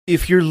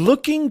If you're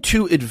looking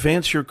to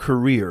advance your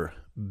career,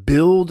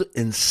 build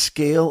and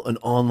scale an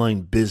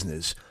online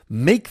business,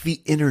 make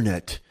the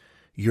internet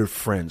your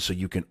friend so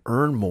you can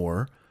earn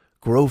more,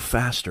 grow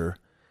faster,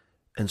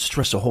 and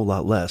stress a whole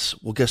lot less,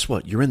 well, guess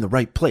what? You're in the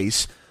right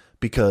place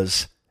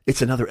because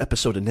it's another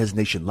episode of Nez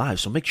Nation Live.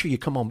 So make sure you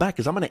come on back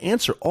because I'm going to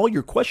answer all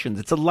your questions.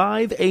 It's a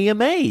live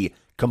AMA.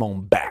 Come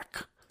on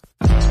back.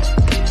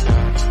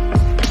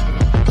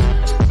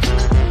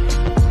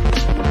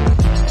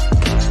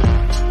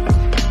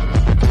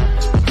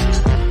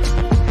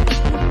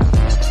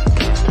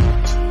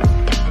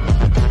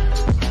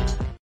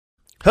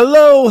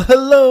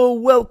 Hello,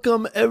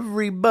 welcome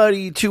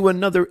everybody to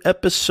another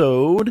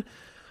episode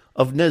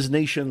of Nez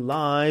Nation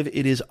Live.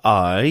 It is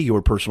I,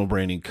 your personal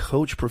branding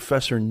coach,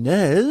 Professor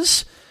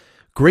Nez.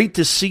 Great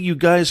to see you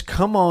guys.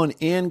 Come on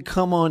in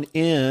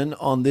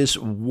on this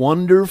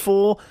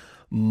wonderful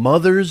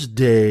Mother's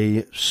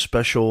Day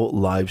special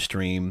live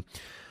stream.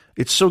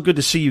 It's so good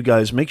to see you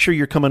guys. Make sure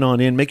you're coming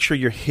on in. Make sure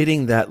you're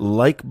hitting that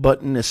like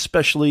button,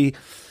 especially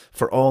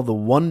for all the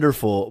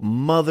wonderful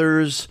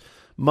mothers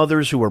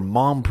who are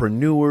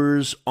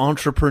mompreneurs,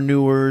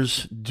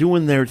 entrepreneurs,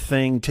 doing their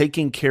thing,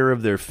 taking care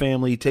of their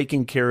family,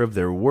 taking care of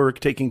their work,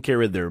 taking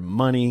care of their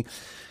money,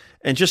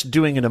 and just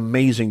doing an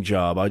amazing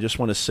job. I just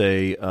want to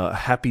say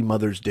happy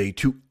Mother's Day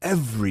to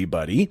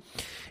everybody.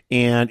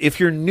 And if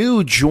you're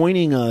new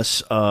joining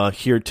us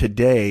here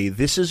today,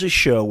 this is a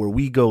show where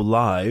we go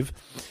live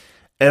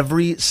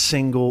every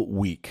single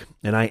week,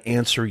 and I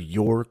answer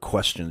your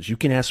questions. You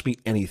can ask me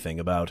anything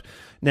about,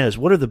 Nez,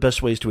 what are the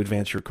best ways to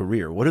advance your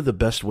career? What are the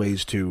best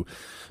ways to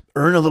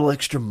earn a little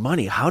extra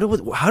money? How do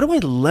I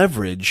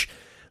leverage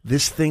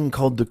this thing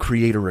called the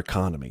creator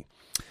economy?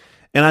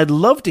 And I'd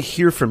love to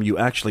hear from you,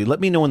 actually. Let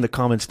me know in the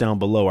comments down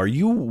below. Are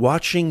you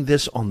watching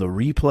this on the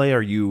replay?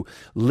 Are you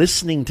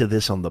listening to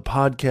this on the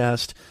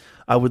podcast?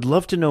 I would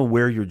love to know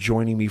where you're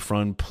joining me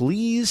from.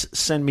 Please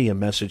send me a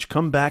message.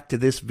 Come back to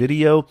this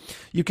video.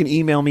 You can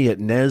email me at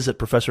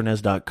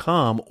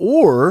nez@professornez.com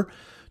or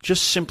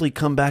just simply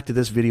come back to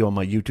this video on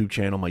my YouTube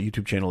channel. My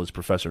YouTube channel is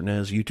Professor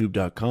Nez,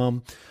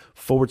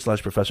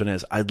 youtube.com/Professor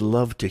Nez. I'd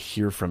love to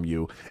hear from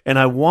you. And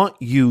I want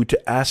you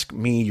to ask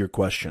me your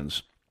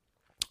questions.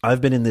 I've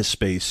been in this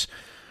space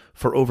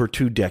for over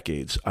 2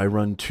 decades. I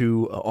run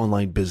 2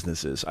 online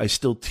businesses. I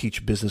still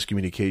teach business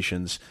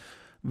communications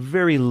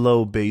very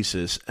low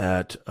basis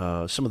at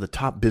some of the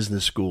top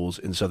business schools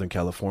in Southern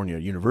California,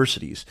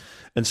 universities.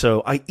 And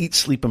so I eat,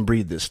 sleep, and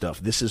breathe this stuff.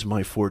 This is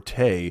my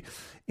forte,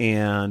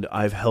 and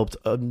I've helped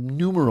a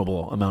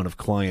innumerable amount of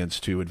clients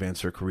to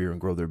advance their career and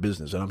grow their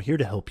business, and I'm here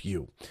to help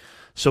you.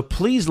 So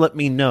please let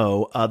me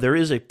know. There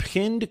is a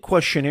pinned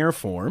questionnaire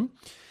form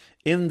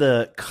in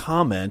the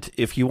comment.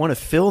 If you want to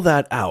fill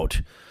that out,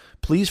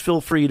 please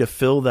feel free to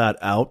fill that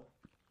out.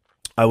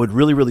 I would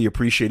really, really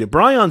appreciate it.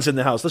 Brian's in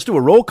the house. Let's do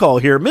a roll call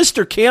here.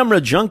 Mr.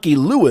 Camera Junkie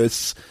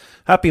Lewis.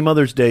 Happy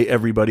Mother's Day,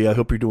 everybody. I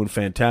hope you're doing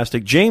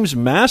fantastic. James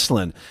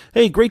Maslin.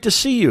 Hey, great to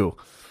see you.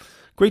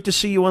 Great to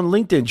see you on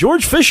LinkedIn.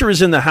 George Fisher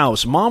is in the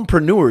house.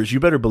 Mompreneurs, you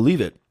better believe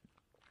it.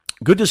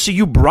 Good to see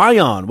you,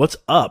 Brian. What's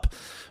up?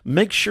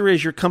 Make sure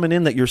as you're coming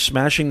in that you're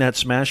smashing that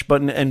smash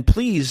button. And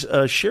please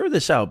share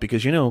this out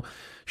because, you know,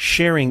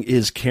 sharing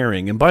is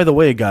caring. And by the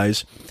way,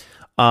 guys,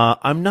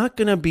 I'm not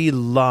going to be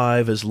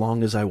live as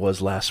long as I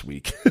was last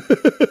week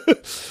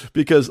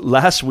because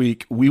last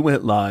week we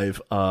went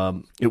live.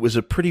 It was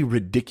a pretty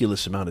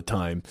ridiculous amount of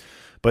time,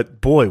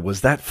 but boy,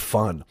 was that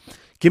fun.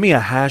 Give me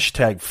a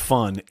hashtag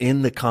fun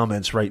in the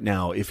comments right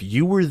now if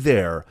you were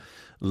there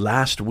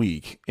last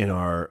week in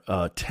our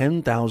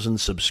 10,000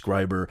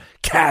 subscriber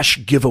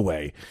cash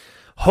giveaway.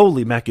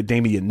 Holy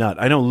macadamia nut.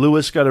 I know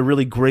Lewis got a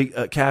really great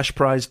cash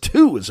prize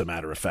too, as a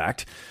matter of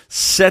fact.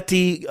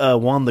 Seti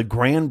won the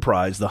grand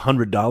prize, the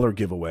 $100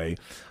 giveaway.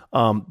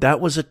 That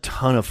was a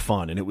ton of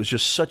fun, and it was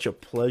just such a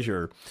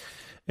pleasure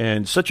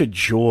and such a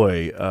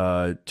joy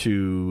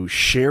to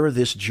share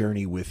this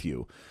journey with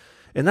you.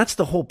 And that's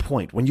the whole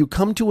point. When you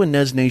come to a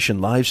Nez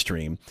Nation live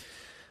stream,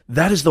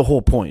 that is the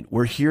whole point.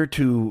 We're here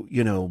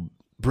to,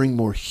 bring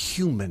more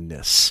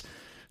humanness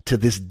to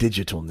this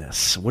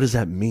digitalness. What does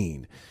that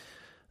mean?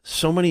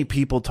 So many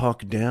people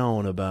talk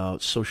down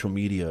about social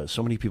media.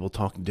 So many people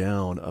talk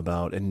down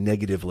about, and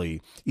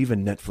negatively,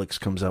 even Netflix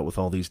comes out with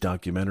all these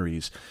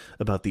documentaries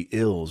about the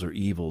ills or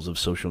evils of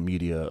social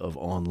media, of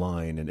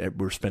online, and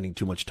we're spending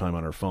too much time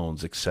on our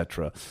phones,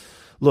 etc.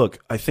 Look,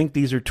 I think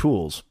these are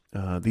tools.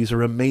 These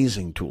are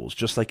amazing tools,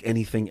 just like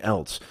anything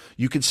else.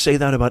 You could say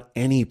that about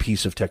any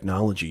piece of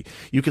technology.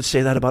 You could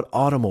say that about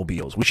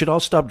automobiles. We should all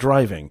stop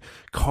driving.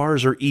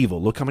 Cars are evil.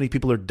 Look how many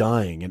people are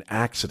dying in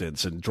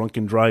accidents and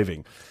drunken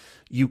driving.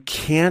 You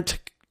can't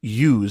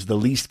use the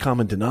least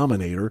common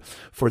denominator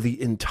for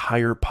the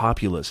entire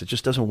populace. It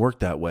just doesn't work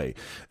that way.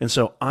 And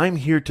so I'm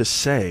here to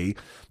say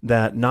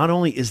that not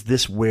only is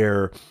this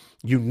where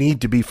you need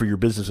to be for your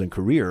business and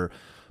career,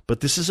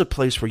 but this is a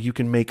place where you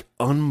can make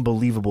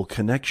unbelievable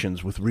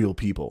connections with real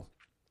people.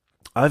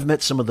 I've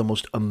met some of the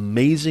most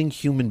amazing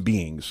human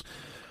beings.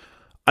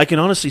 I can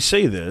honestly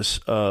say this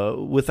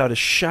without a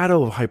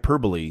shadow of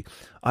hyperbole.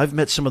 I've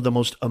met some of the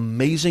most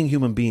amazing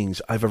human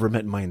beings I've ever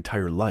met in my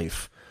entire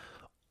life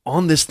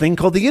on this thing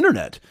called the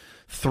internet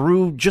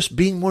through just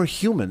being more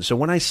human. So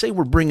when I say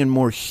we're bringing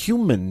more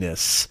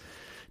humanness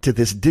to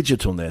this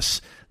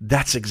digitalness,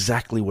 that's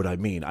exactly what I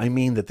mean. I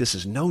mean that this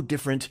is no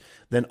different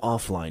than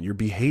offline. Your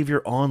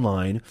behavior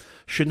online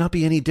should not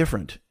be any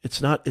different.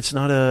 It's not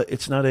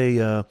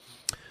an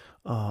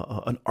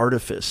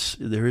artifice.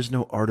 There is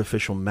no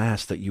artificial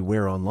mask that you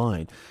wear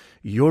online.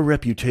 Your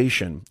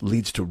reputation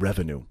leads to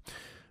revenue.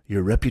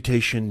 Your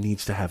reputation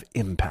needs to have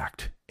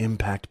impact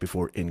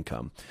before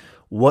income.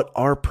 What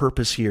our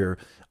purpose here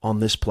on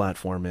this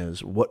platform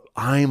is, what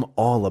I'm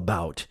all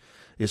about,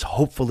 is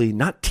hopefully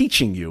not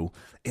teaching you,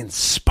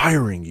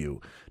 inspiring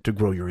you to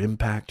grow your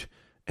impact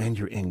and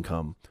your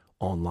income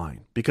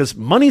online. Because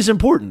money's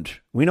important.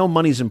 We know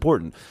money's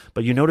important,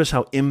 but you notice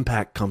how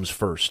impact comes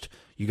first.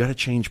 You got to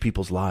change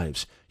people's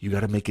lives. You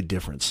got to make a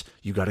difference.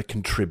 You got to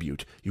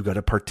contribute. You got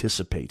to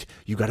participate.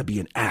 You got to be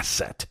an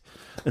asset.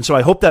 And so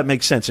I hope that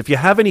makes sense. If you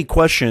have any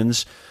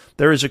questions,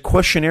 there is a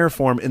questionnaire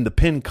form in the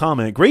pinned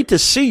comment. Great to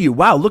see you.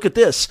 Wow, look at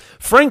this.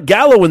 Frank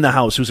Gallo in the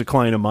house, who's a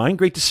client of mine.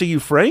 Great to see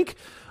you, Frank.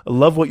 I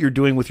love what you're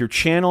doing with your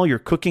channel, your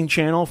cooking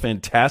channel.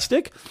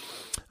 Fantastic.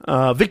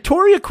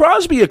 Victoria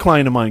Crosby, a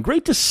client of mine.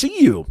 Great to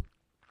see you.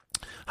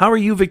 How are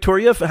you,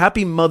 Victoria?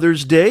 Happy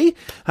Mother's Day.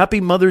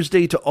 Happy Mother's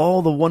Day to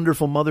all the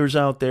wonderful mothers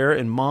out there.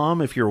 And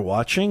Mom, if you're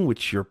watching,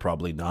 which you're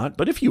probably not,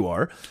 but if you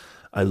are,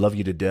 I love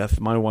you to death.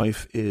 My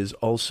wife is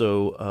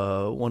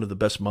also one of the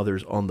best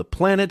mothers on the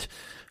planet.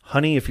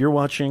 Honey, if you're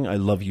watching, I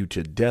love you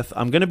to death.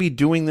 I'm going to be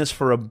doing this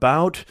for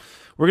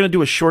we're going to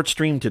do a short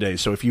stream today.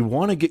 So if you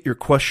want to get your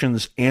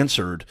questions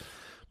answered,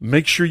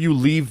 make sure you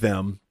leave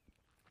them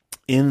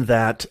in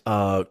that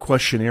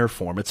questionnaire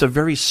form. It's a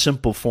very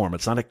simple form.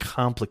 It's not a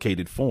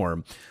complicated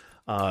form.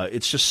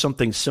 It's just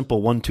something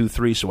simple, 1, 2,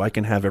 3, so I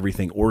can have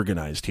everything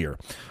organized here.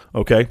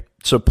 Okay,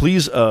 so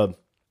please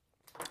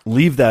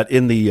leave that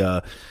in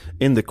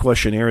the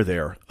questionnaire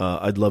there.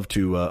 I'd love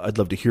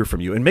to hear from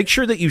you, and make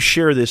sure that you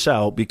share this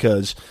out,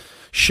 because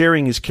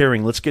sharing is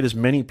caring. Let's get as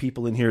many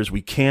people in here as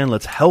we can.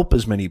 Let's help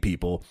as many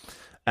people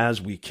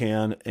as we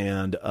can,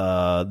 and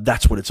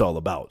that's what it's all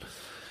about.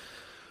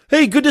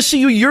 Hey, good to see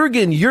you,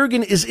 Jurgen.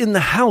 Jurgen is in the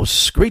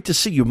house. Great to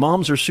see you.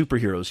 Moms are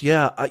superheroes.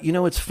 Yeah,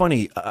 it's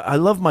funny. I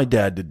love my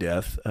dad to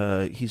death.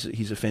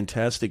 He's a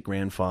fantastic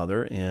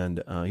grandfather,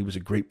 and he was a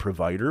great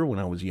provider when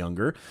I was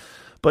younger.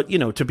 But,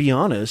 to be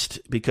honest,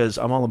 because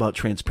I'm all about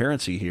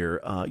transparency here,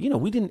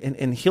 we didn't,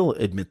 and he'll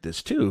admit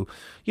this too,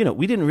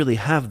 we didn't really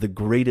have the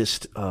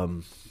greatest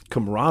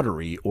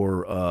camaraderie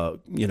or,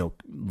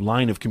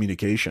 line of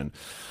communication.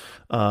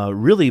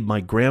 Really, my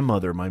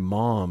grandmother, my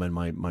mom, and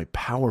my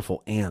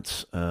powerful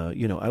aunts.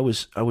 I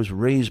was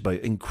raised by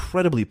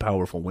incredibly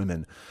powerful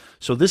women.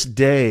 So this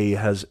day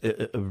has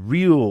a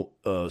real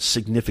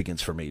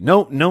significance for me.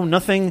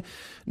 Nothing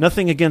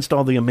against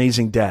all the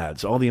amazing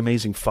dads, all the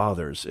amazing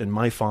fathers, and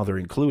my father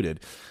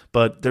included.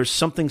 But there's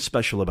something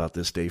special about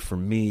this day for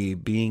me,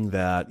 being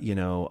that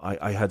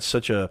I had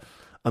such a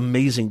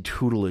amazing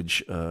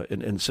tutelage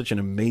and such an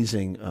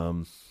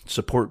amazing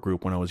support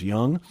group when I was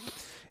young.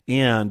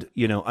 And,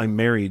 I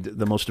married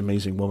the most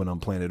amazing woman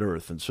on planet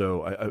Earth. And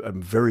so I'm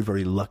very,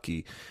 very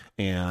lucky.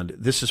 And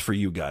this is for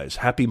you guys.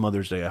 Happy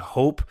Mother's Day. I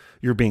hope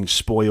you're being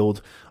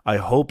spoiled. I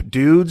hope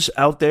dudes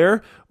out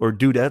there, or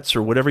dudettes,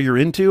 or whatever you're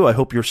into, I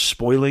hope you're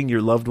spoiling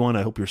your loved one.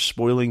 I hope you're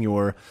spoiling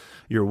your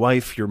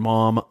wife, your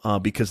mom,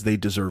 because they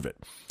deserve it.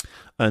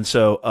 And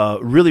so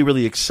really,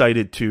 really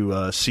excited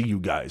to see you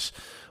guys.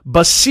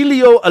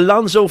 Basilio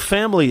Alonso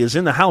family is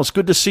in the house.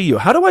 Good to see you.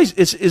 How do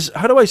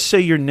I say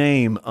your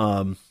name?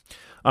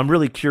 I'm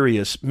really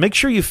curious. Make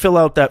sure you fill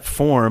out that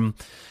form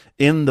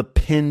in the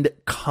pinned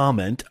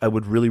comment. I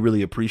would really,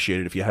 really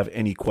appreciate it if you have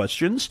any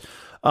questions.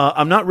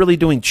 I'm not really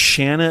doing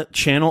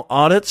channel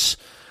audits.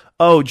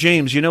 Oh,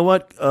 James, you know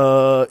what?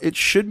 It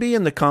should be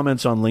in the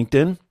comments on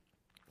LinkedIn.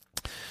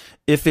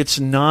 If it's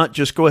not,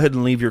 just go ahead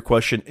and leave your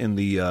question in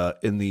the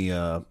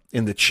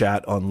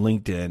chat on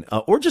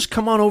LinkedIn, or just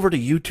come on over to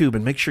YouTube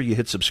and make sure you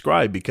hit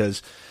subscribe,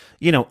 because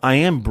I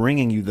am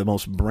bringing you the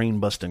most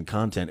brain-busting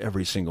content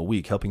every single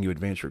week, helping you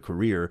advance your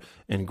career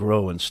and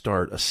grow and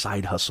start a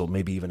side hustle,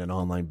 maybe even an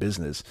online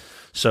business.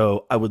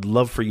 So I would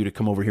love for you to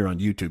come over here on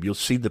YouTube. You'll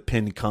see the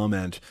pinned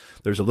comment.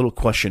 There's a little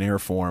questionnaire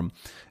form,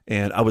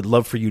 and I would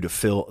love for you to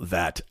fill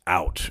that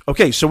out.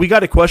 Okay, so we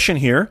got a question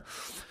here.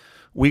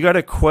 We got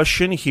a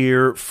question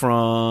here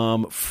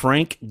from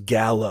Frank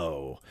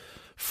Gallo.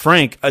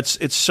 Frank,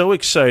 it's so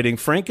exciting.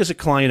 Frank is a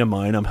client of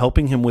mine. I'm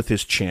helping him with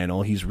his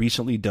channel. He's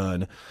recently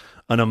done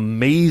an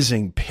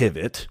amazing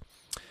pivot,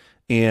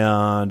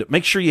 and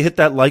make sure you hit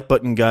that like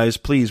button, guys,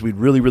 please. We'd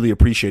really, really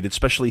appreciate it,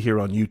 especially here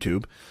on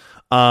YouTube.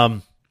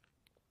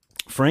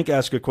 Frank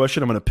asked a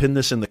question. I'm going to pin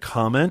this in the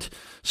comment.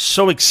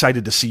 So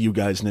excited to see you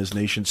guys, Nez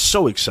Nation.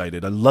 So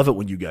excited. I love it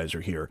when you guys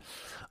are here.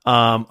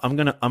 I'm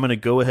gonna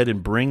go ahead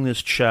and bring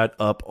this chat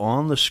up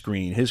on the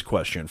screen. His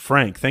question,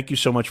 Frank. Thank you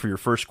so much for your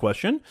first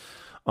question.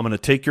 I'm going to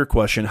take your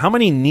question. How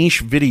many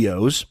niche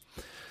videos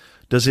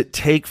does it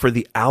take for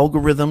the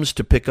algorithms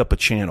to pick up a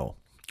channel?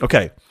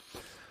 Okay,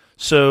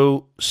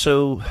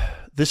 So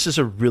this is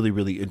a really,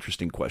 really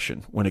interesting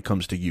question when it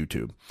comes to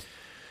YouTube.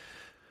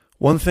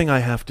 One thing I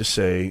have to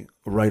say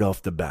right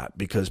off the bat,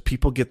 because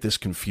people get this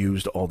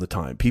confused all the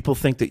time. People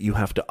think that you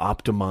have to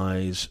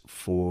optimize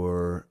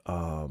for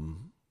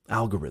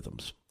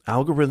algorithms.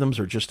 Algorithms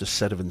are just a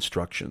set of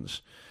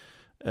instructions.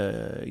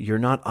 You're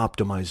not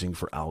optimizing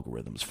for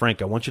algorithms.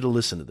 Frank, I want you to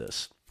listen to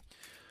this.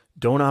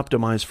 Don't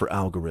optimize for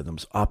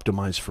algorithms.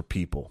 Optimize for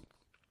people.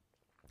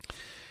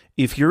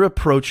 If you're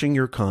approaching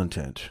your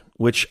content,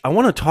 which I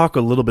want to talk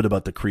a little bit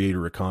about the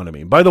creator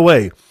economy. By the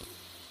way,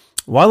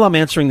 while I'm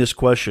answering this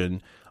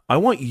question, I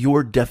want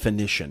your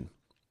definition.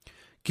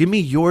 Give me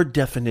your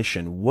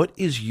definition. What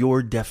is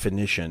your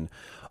definition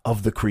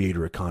of the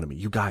creator economy?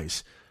 You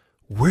guys,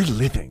 we're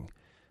living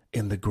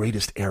in the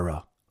greatest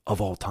era of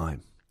all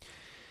time.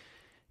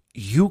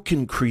 You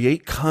can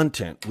create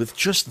content with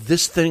just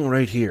this thing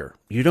right here.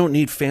 You don't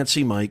need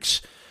fancy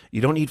mics. You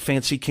don't need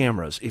fancy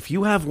cameras. If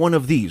you have one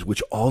of these,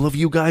 which all of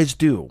you guys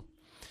do,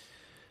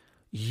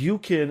 you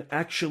can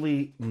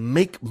actually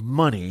make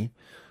money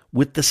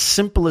with the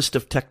simplest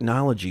of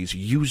technologies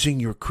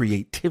using your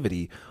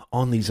creativity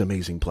on these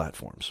amazing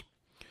platforms.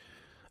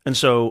 And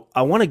so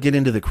I want to get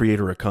into the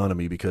creator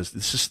economy because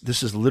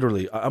this is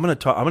literally, I'm going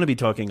to be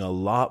talking a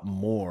lot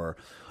more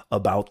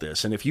about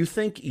this. And if you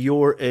think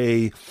you're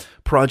a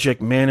project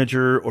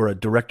manager or a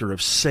director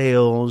of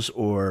sales,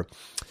 or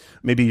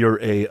maybe you're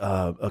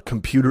a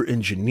computer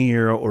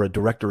engineer or a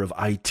director of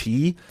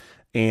IT,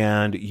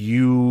 and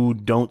you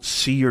don't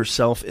see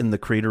yourself in the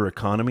creator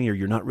economy, or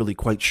you're not really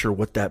quite sure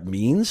what that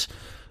means,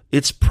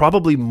 it's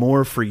probably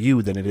more for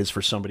you than it is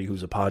for somebody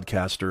who's a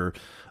podcaster,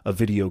 a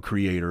video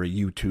creator, a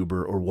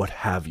YouTuber, or what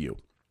have you.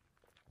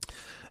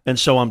 And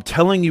so I'm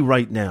telling you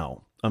right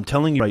now,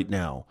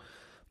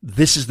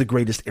 this is the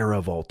greatest era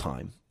of all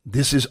time.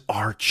 This is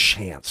our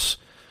chance.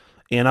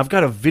 And I've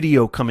got a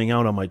video coming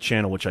out on my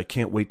channel, which I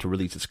can't wait to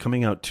release. It's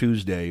coming out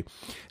Tuesday,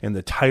 and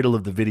the title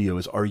of the video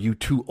is, Are You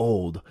Too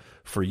Old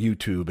for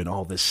YouTube and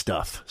all this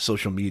stuff,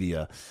 social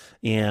media?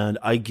 And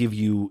I give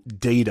you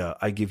data.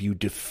 I give you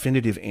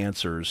definitive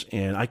answers,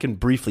 and I can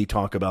briefly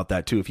talk about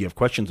that too if you have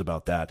questions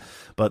about that.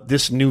 But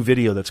this new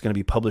video that's going to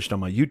be published on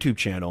my YouTube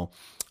channel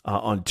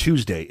on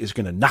Tuesday is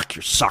going to knock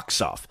your socks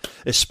off,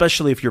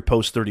 especially if you're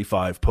post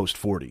 35, post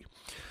 40.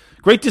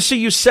 Great to see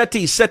you,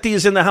 Seti. Seti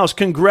is in the house.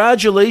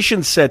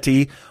 Congratulations,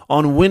 Seti,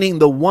 on winning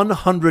the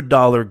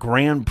 $100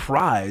 grand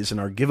prize in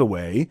our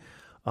giveaway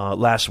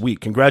last week.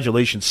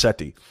 Congratulations,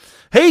 Seti.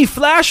 Hey,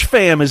 Flash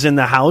Fam is in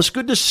the house.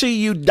 Good to see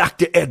you,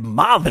 Dr. Ed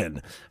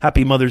Marvin.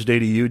 Happy Mother's Day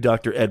to you,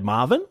 Dr. Ed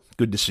Marvin.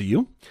 Good to see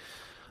you.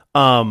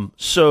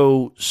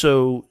 So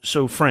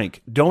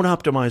Frank, don't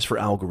optimize for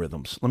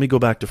algorithms. Let me go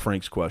back to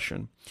Frank's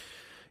question.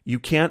 You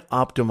can't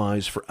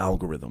optimize for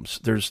algorithms.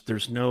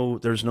 There's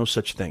no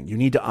such thing. You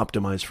need to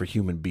optimize for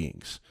human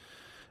beings.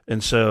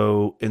 And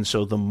so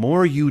the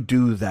more you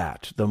do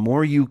that, the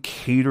more you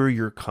cater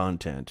your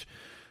content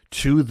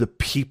to the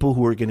people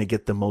who are going to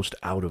get the most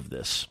out of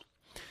this.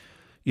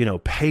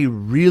 Pay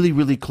really,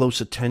 really close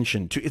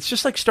attention to, it's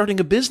just like starting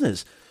a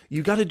business.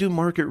 You got to do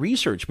market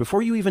research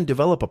before you even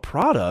develop a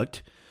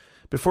product,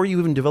 before you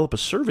even develop a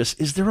service.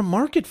 Is there a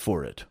market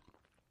for it?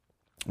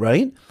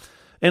 Right?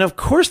 And of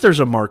course there's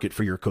a market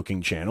for your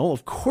cooking channel.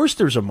 Of course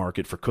there's a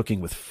market for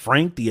cooking with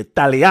Frank the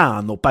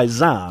Italiano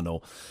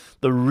Paisano,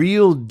 the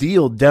real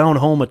deal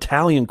down-home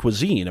Italian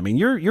cuisine. I mean,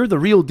 you're the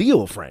real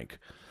deal, Frank.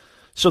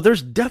 So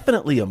there's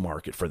definitely a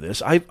market for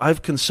this.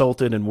 I've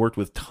consulted and worked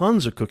with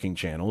tons of cooking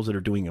channels that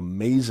are doing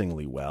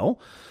amazingly well,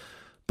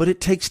 but it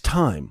takes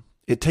time.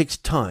 It takes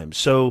time.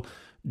 So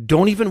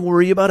don't even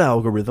worry about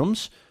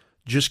algorithms.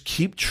 Just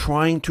keep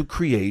trying to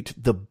create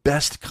the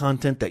best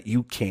content that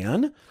you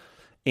can.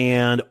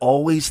 And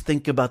always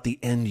think about the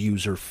end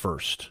user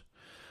first.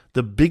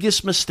 The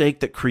biggest mistake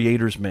that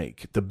creators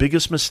make, the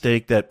biggest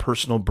mistake that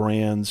personal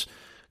brands,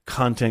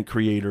 content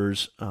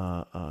creators,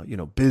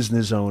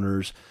 business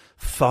owners,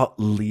 thought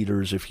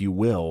leaders, if you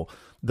will,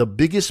 the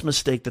biggest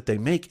mistake that they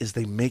make is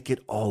they make it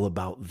all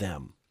about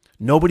them.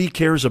 Nobody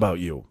cares about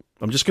you.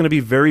 I'm just going to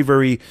be very,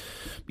 very,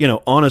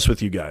 honest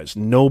with you guys.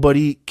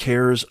 Nobody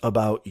cares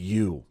about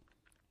you.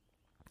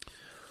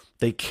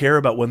 They care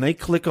about when they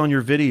click on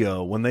your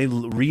video, when they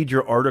read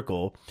your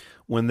article,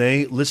 when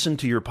they listen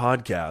to your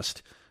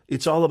podcast,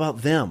 it's all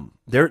about them.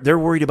 They're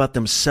worried about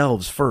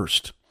themselves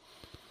first.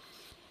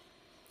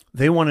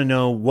 They want to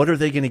know, what are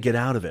they going to get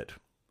out of it?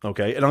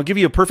 Okay, and I'll give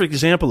you a perfect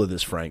example of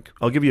this, Frank.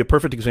 I'll give you a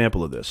perfect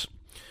example of this.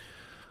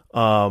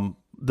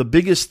 The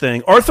biggest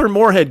thing, Arthur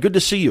Moorhead, good to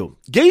see you.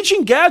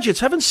 Gauging Gadgets,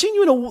 haven't seen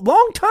you in a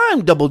long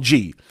time, Double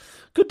G.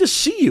 Good to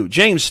see you.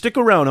 James, stick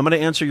around. I'm going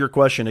to answer your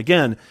question.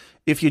 Again,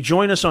 if you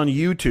join us on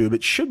YouTube,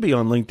 it should be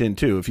on LinkedIn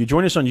too. If you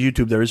join us on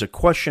YouTube, there is a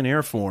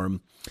questionnaire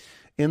form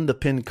in the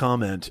pinned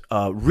comment.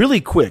 Really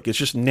quick. It's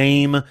just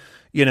name,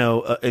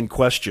 and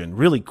question.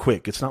 Really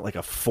quick. It's not like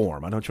a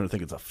form. I don't want you to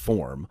think it's a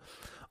form.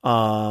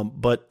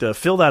 But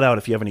fill that out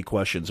if you have any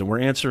questions. And we're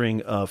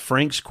answering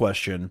Frank's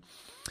question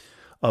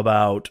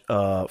about,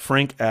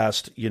 Frank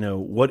asked,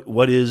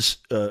 what is,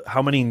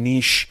 how many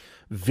niche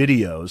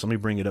videos? Let me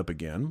bring it up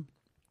again.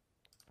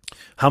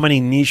 How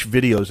many niche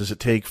videos does it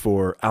take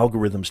for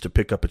algorithms to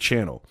pick up a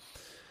channel?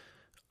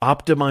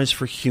 Optimize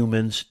for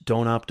humans,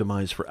 don't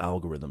optimize for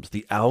algorithms.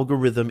 The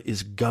algorithm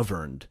is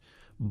governed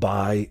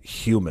by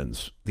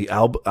humans. The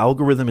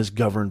algorithm is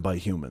governed by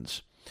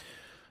humans.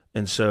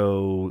 And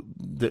so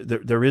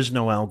there is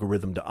no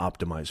algorithm to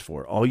optimize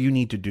for. All you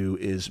need to do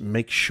is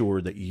make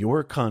sure that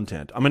your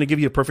content, I'm going to give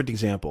you a perfect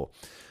example.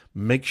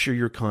 Make sure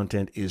your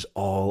content is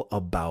all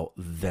about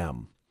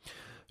them.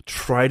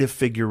 Try to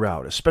figure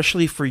out,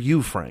 especially for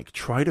you, Frank,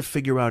 try to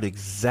figure out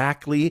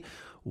exactly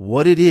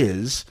what it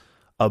is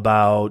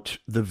about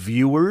the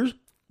viewers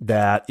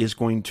that is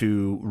going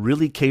to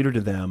really cater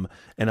to them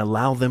and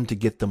allow them to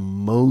get the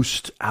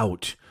most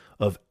out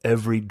of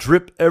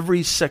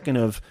every second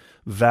of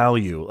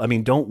value. I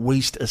mean, don't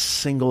waste a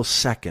single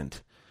second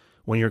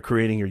when you're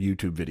creating your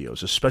YouTube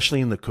videos,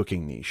 especially in the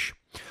cooking niche.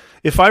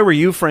 If I were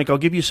you, Frank, I'll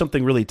give you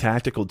something really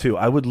tactical too.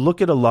 I would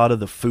look at a lot of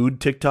the food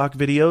TikTok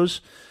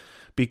videos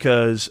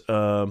because,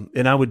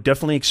 and I would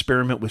definitely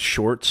experiment with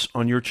shorts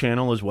on your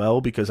channel as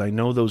well, because I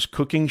know those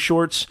cooking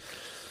shorts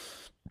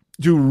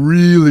do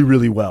really,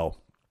 really well.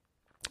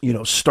 You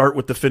know, start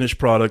with the finished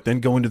product, then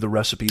go into the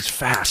recipes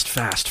fast,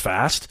 fast,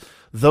 fast.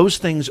 Those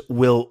things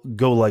will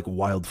go like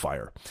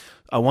wildfire.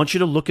 I want you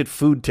to look at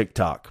food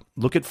TikTok.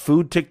 Look at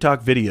food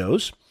TikTok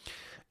videos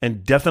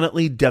and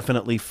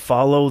definitely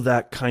follow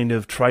that kind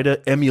of, try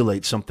to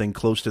emulate something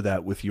close to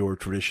that with your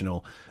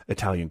traditional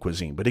Italian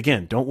cuisine. But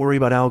again, don't worry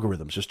about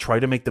algorithms. Just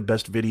try to make the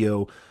best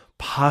video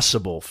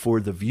possible for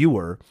the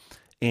viewer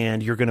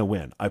and you're going to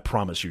win. I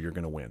promise you're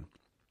going to win.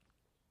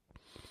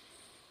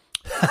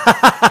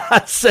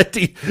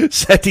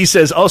 Seti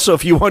says, also,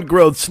 if you want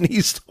growth,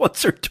 sneeze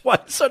once or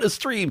twice on a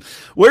stream.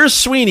 Where's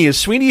Sweeney? Is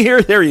Sweeney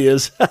here? There he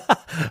is.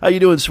 How you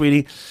doing,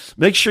 Sweeney?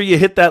 Make sure you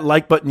hit that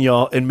like button,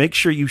 y'all, and make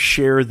sure you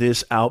share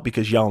this out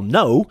because y'all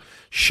know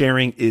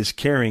sharing is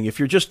caring. If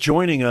you're just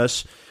joining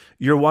us,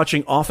 you're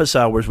watching Office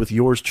Hours with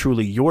yours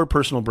truly, your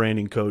personal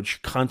branding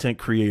coach, content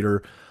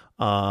creator,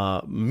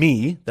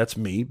 that's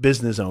me,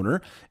 business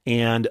owner,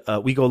 and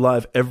we go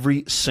live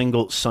every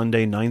single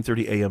Sunday,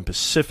 9:30 a.m.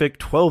 Pacific,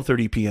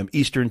 12:30 p.m.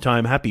 Eastern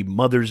Time. Happy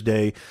Mother's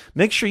Day.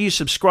 Make sure you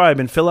subscribe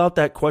and fill out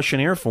that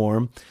questionnaire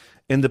form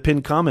in the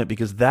pinned comment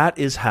because that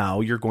is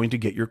how you're going to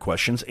get your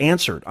questions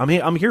answered.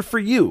 I'm here for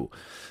you.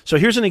 So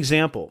here's an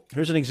example. I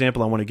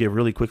want to give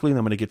really quickly, and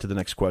I'm going to get to the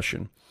next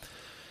question.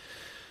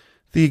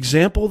 The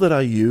example that I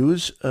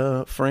use,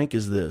 Frank,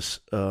 is this,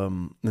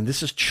 and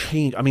this has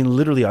changed. I mean,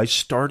 literally, I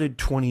started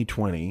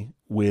 2020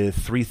 with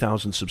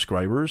 3,000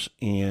 subscribers,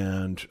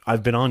 and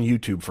I've been on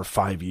YouTube for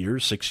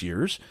 6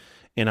 years,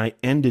 and I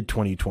ended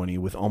 2020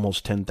 with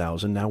almost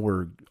 10,000. Now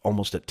we're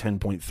almost at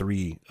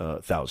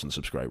 10.3 thousand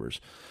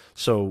subscribers.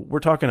 So we're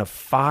talking a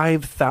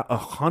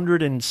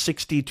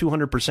 160,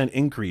 200%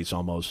 increase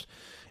almost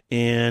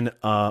in,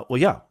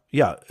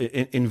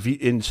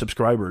 in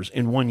subscribers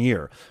in 1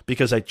 year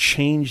because I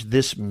changed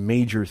this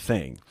major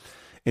thing.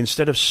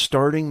 Instead of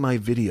starting my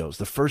videos,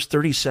 the first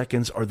 30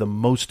 seconds are the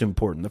most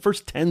important. The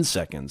first 10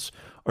 seconds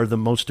are the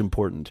most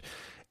important.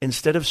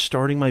 Instead of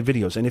starting my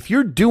videos, and if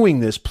you're doing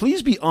this,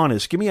 please be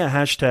honest. Give me a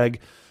hashtag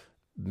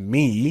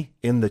me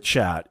in the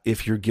chat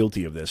if you're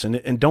guilty of this.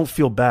 And don't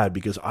feel bad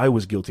because I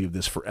was guilty of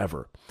this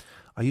forever.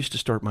 I used to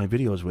start my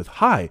videos with,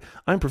 hi,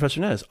 I'm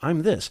Professor Nez.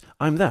 I'm this.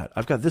 I'm that.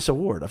 I've got this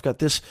award. I've got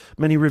this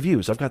many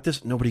reviews. I've got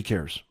this. Nobody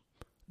cares.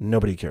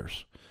 Nobody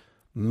cares.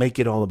 Make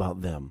it all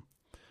about them.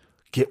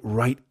 Get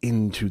right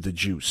into the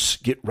juice.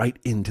 Get right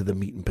into the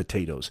meat and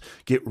potatoes.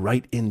 Get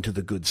right into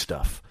the good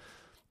stuff.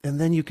 And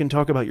then you can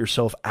talk about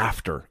yourself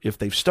after. If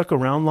they've stuck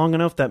around long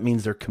enough, that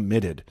means they're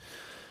committed.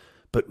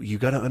 But you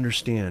got to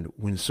understand,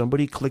 when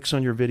somebody clicks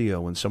on your video,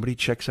 when somebody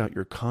checks out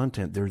your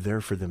content, they're there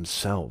for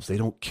themselves. They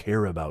don't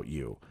care about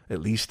you, at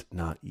least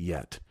not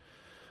yet.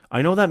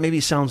 I know that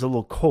maybe sounds a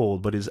little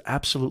cold, but is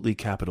absolutely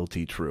capital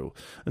T true.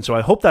 And so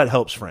I hope that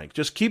helps, Frank.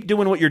 Just keep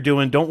doing what you're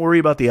doing. Don't worry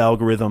about the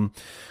algorithm.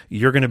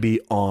 You're going to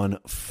be on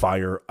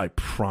fire, I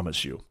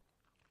promise you.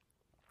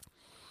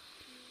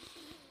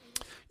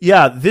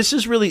 Yeah, this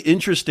is really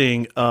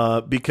interesting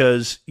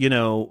because,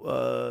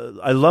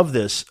 I love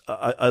this.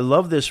 I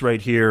love this right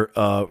here,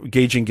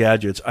 Gauging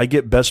Gadgets. I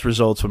get best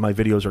results when my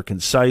videos are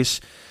concise,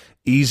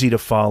 easy to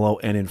follow,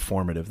 and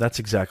informative. That's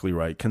exactly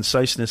right.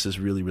 Conciseness is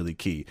really, really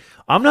key.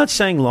 I'm not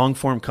saying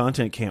long-form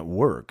content can't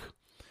work.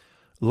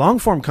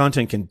 Long-form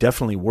content can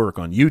definitely work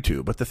on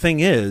YouTube. But the thing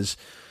is,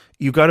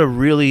 you got to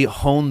really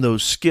hone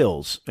those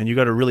skills, and you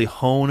got to really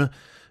hone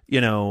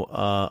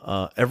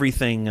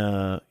everything,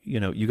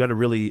 you got to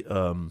really,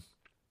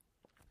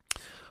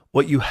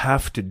 what you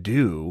have to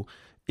do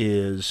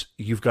is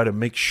you've got to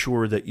make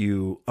sure that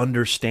you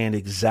understand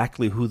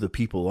exactly who the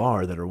people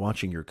are that are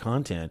watching your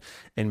content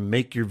and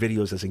make your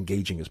videos as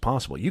engaging as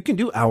possible. You can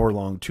do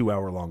hour-long,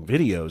 2-hour-long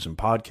videos and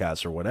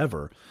podcasts or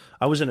whatever.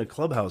 I was in a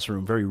Clubhouse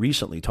room very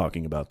recently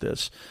talking about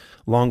this,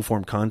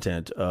 long-form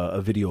content,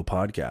 a video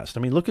podcast.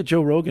 I mean, look at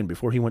Joe Rogan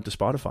before he went to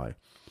Spotify.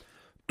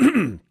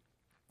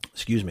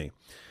 Excuse me.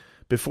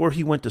 before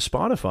he went to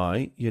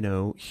Spotify,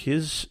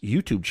 his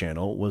YouTube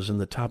channel was in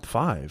the top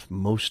 5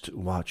 most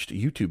watched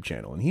YouTube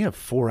channel. And he had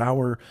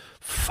 4-hour,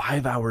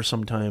 5-hour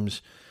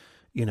sometimes,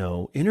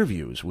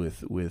 interviews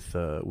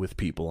with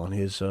people on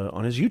his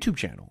YouTube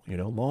channel,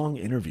 long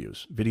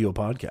interviews, video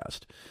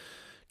podcast.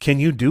 Can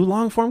you do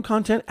long form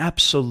content?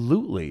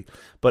 Absolutely.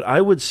 But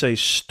I would say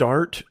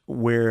start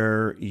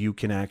where you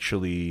can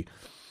actually,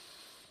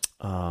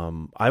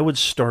 I would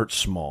start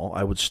small.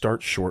 I would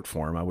start short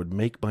form. I would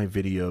make my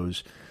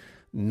videos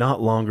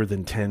not longer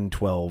than 10,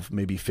 12,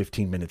 maybe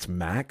 15 minutes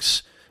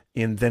max,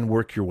 and then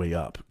work your way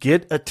up.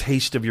 Get a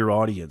taste of your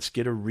audience.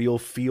 Get a real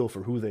feel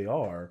for who they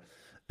are,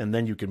 and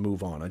then you can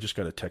move on. I just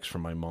got a text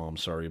from my mom.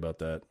 Sorry about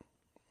that.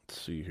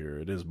 Let's see here.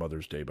 It is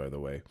Mother's Day, by the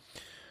way.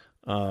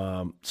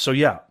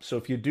 So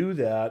if you do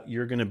that,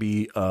 you're going to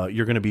be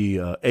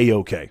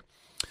A-okay.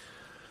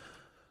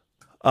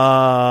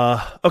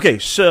 Okay,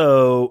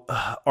 so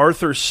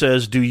Arthur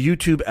says, do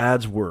YouTube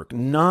ads work?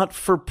 Not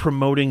for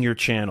promoting your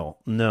channel.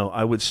 No,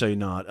 I would say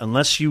not,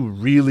 unless you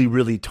really,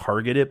 really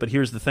target it. But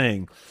here's the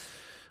thing.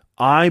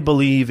 I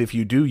believe if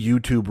you do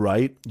YouTube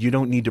right, you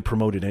don't need to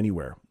promote it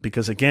anywhere.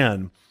 Because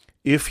again,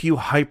 if you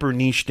hyper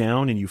niche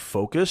down and you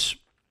focus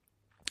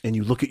and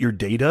you look at your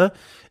data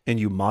and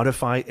you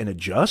modify and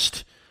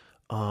adjust,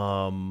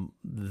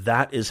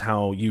 that is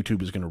how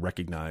YouTube is going to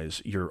recognize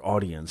your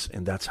audience,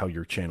 and that's how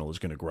your channel is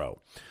going to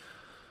grow.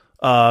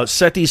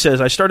 Seti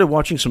says, I started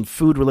watching some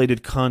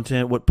food-related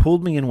content. What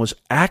pulled me in was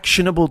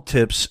actionable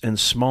tips and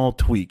small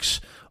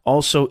tweaks.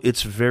 Also,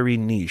 it's very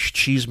niche,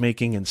 cheese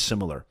making and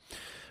similar.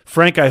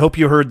 Frank, I hope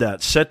you heard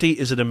that. Seti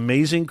is an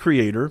amazing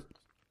creator.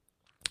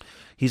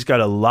 He's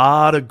got a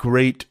lot of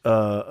great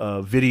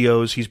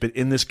videos. He's been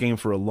in this game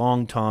for a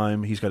long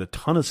time. He's got a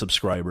ton of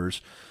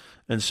subscribers.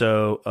 And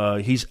so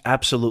he's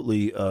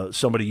absolutely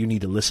somebody you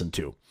need to listen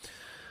to.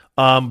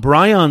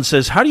 Brian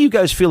says, how do you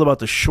guys feel about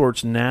the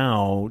shorts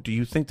now? Do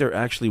you think they're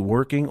actually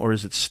working, or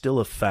is it still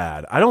a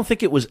fad? I don't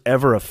think it was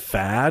ever a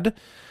fad,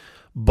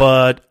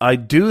 but I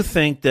do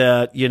think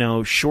that,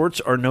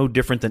 shorts are no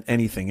different than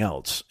anything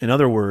else. In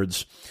other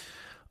words,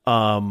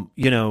 it's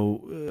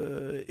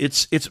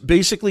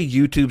basically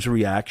YouTube's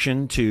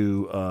reaction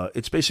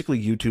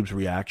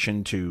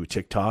to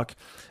TikTok.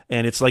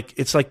 And it's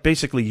like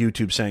basically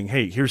YouTube saying,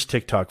 hey, here's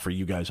TikTok for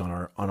you guys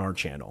on our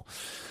channel.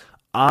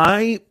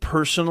 I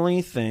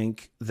personally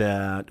think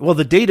that,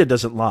 the data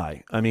doesn't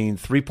lie. I mean,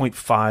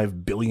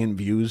 3.5 billion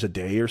views a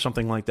day or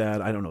something like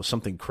that. I don't know,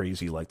 something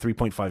crazy like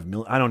 3.5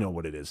 million. I don't know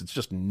what it is. It's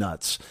just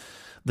nuts.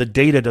 The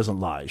data doesn't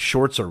lie.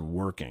 Shorts are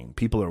working.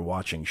 People are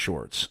watching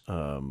shorts.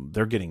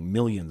 They're getting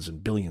millions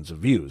and billions of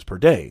views per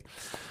day.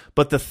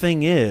 But the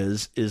thing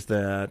is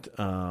that,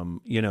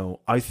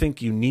 I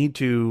think you need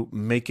to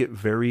make it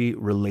very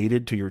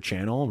related to your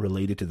channel,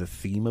 related to the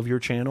theme of your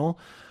channel.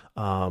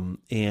 I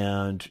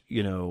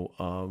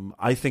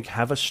think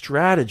have a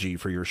strategy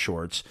for your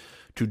shorts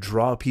to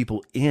draw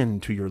people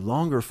into your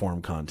longer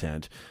form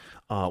content,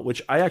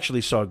 which I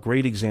actually saw a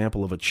great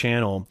example of a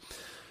channel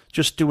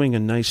just doing a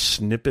nice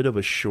snippet of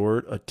a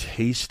short, a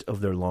taste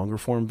of their longer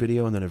form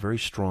video, and then a very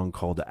strong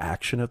call to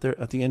action at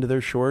the end of their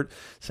short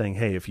saying,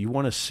 hey, if you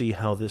want to see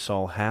how this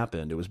all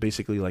happened, it was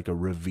basically like a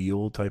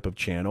reveal type of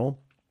channel.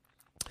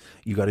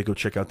 You got to go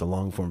check out the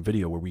long form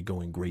video where we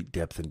go in great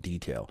depth and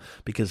detail,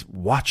 because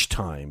watch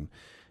time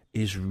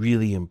is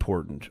really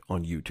important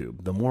on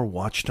YouTube. The more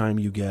watch time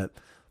you get,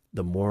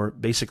 the more,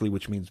 basically,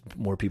 which means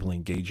more people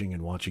engaging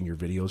and watching your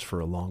videos for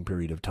a long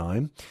period of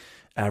time,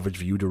 average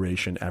view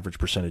duration, average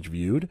percentage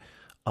viewed,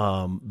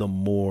 the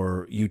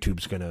more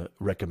YouTube's going to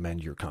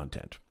recommend your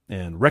content.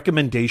 And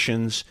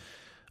recommendations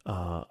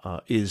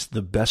is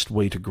the best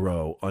way to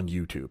grow on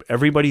YouTube.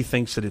 Everybody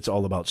thinks that it's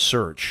all about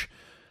search.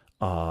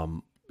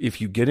 If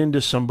you get into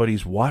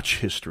somebody's watch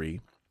history,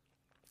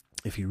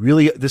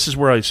 this is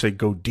where I say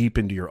go deep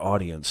into your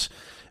audience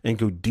and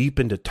go deep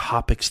into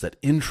topics that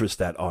interest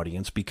that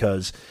audience,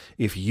 because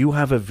if you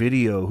have a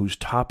video whose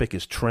topic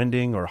is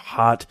trending or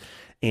hot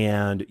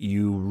and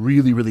you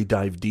really, really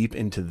dive deep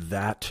into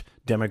that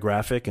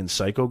demographic and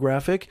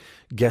psychographic,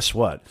 guess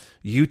what?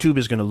 YouTube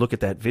is going to look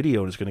at that video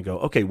and it's going to go,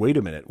 okay, wait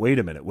a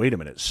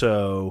minute.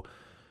 So,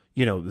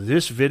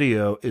 this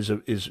video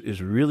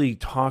is really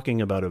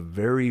talking about a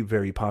very,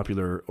 very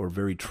popular or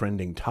very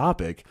trending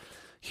topic.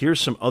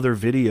 Here's some other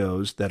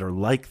videos that are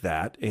like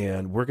that,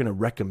 and we're going to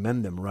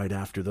recommend them right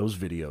after those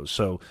videos.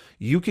 So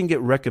you can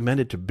get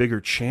recommended to bigger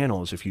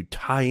channels if you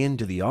tie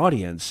into the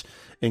audience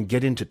and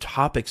get into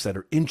topics that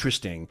are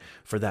interesting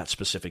for that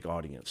specific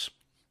audience.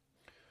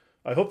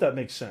 I hope that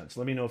makes sense.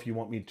 Let me know if you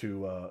want me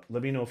to.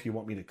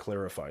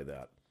 Clarify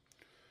that.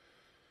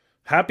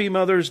 Happy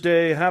Mother's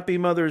Day. Happy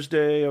Mother's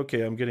Day.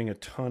 Okay, I'm getting a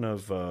ton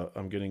of.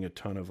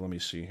 Let me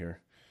see here.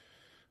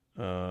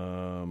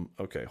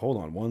 Okay, hold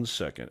on one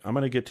second. I'm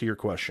going to get to your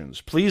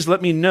questions. Please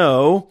let me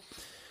know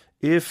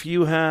if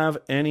you have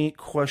any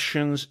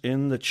questions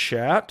in the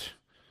chat.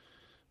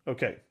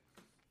 Okay.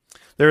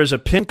 There is a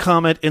pinned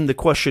comment in the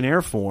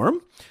questionnaire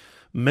form.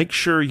 Make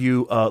sure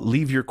you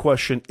leave your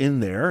question in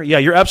there. Yeah,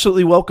 you're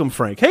absolutely welcome,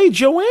 Frank. Hey,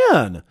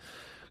 Joanne.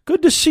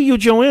 Good to see you,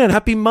 Joanne.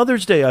 Happy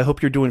Mother's Day. I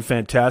hope you're doing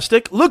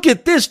fantastic. Look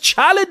at this.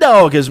 Charlie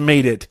Dog has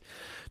made it.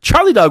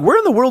 Charlie Dog, where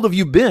in the world have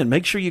you been?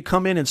 Make sure you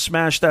come in and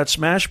smash that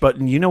smash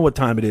button. You know what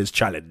time it is,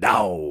 Charlie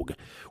Dog.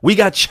 We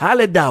got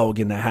Charlie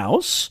Dog in the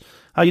house.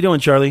 How you doing,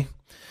 Charlie?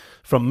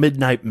 From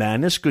Midnight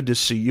Madness, good to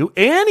see you.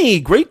 Annie,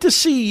 great to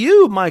see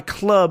you, my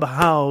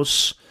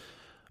Clubhouse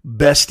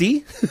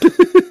bestie.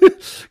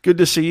 Good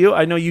to see you.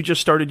 I know you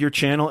just started your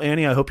channel,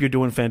 Annie. I hope you're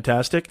doing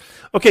fantastic.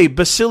 Okay,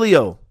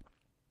 Basilio.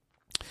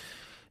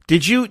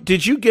 Did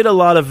you get a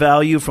lot of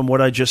value from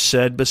what I just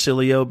said,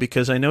 Basilio?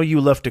 Because I know you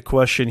left a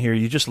question here.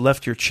 You just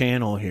left your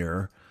channel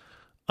here.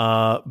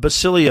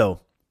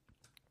 Basilio,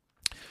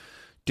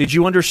 did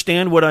you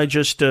understand what I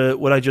just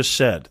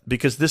said?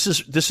 Because this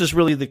is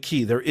really the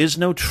key. There is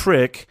no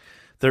trick.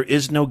 There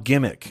is no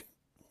gimmick.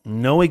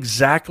 Know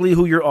exactly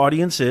who your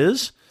audience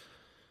is.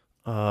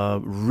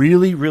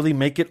 Really, really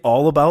make it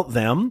all about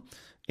them.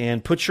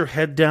 And put your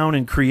head down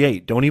and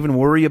create. Don't even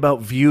worry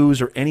about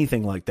views or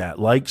anything like that.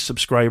 Likes,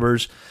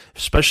 subscribers,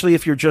 especially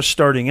if you're just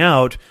starting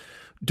out.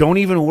 Don't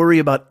even worry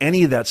about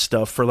any of that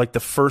stuff for like the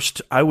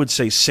first, I would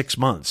say, 6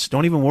 months.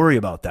 Don't even worry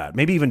about that.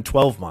 Maybe even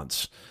 12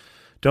 months.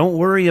 Don't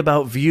worry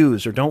about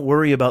views or don't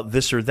worry about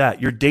this or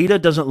that. Your data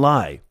doesn't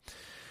lie.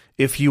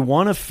 If you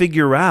want to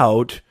figure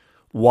out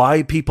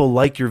why people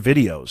like your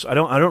videos, I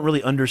don't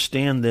really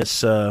understand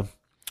this.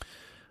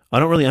 I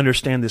don't really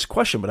understand this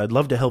question, but I'd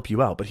love to help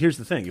you out. But here's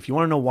the thing. If you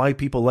want to know why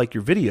people like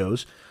your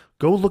videos,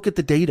 go look at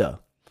the data.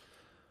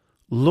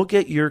 Look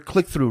at your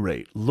click-through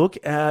rate. Look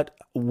at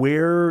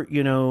where,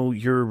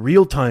 your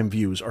real-time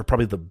views are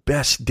probably the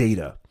best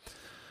data.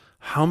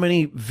 How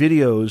many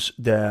videos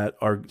that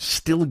are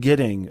still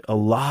getting a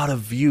lot of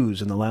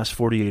views in the last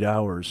 48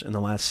 hours, in the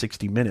last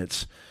 60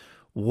 minutes?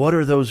 What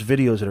are those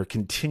videos that are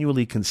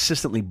continually,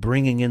 consistently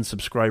bringing in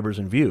subscribers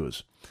and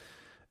views?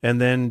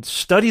 And then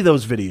study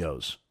those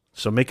videos.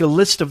 So make a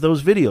list of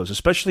those videos,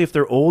 especially if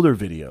they're older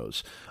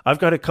videos. I've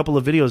got a couple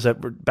of videos that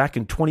were back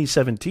in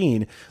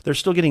 2017. They're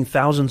still getting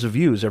thousands of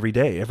views every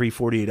day, every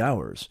 48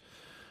 hours.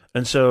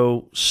 And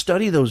so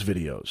study those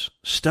videos.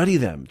 Study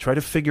them. Try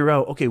to figure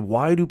out, okay,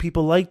 why do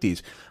people like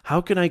these?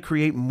 How can I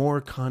create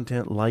more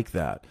content like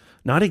that?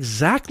 Not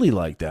exactly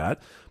like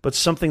that, but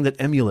something that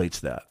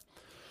emulates that.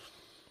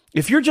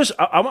 If you're just,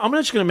 I'm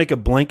just going to make a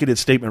blanketed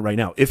statement right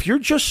now. If you're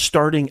just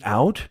starting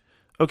out,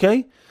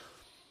 okay,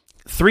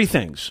 Three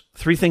things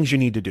you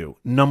need to do.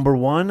 Number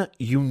one,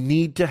 you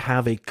need to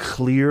have a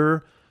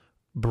clear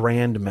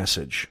brand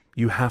message.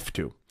 You have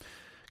to.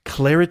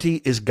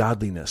 Clarity is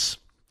godliness.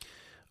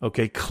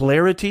 Okay,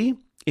 clarity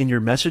in your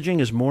messaging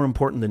is more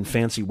important than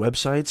fancy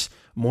websites,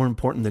 more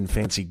important than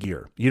fancy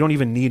gear. You don't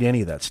even need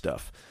any of that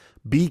stuff.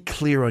 Be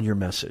clear on your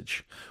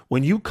message.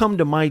 When you come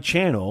to my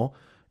channel,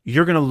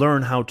 you're going to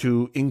learn how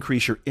to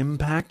increase your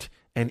impact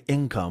and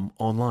income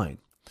online.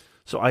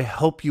 So I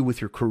help you with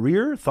your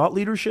career, thought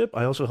leadership.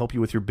 I also help you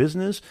with your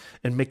business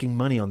and making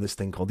money on this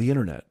thing called the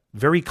internet.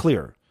 Very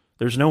clear.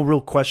 There's no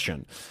real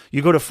question.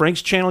 You go to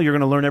Frank's channel, you're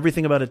going to learn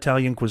everything about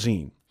Italian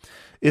cuisine.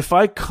 If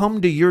I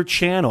come to your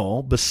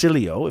channel,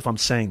 Basilio, if I'm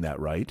saying that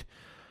right,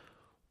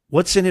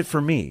 what's in it for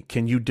me?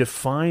 Can you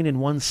define in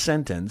one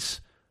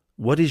sentence,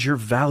 what is your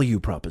value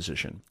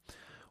proposition?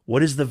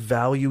 What is the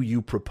value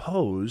you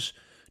propose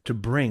to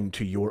bring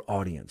to your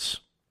audience?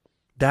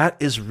 That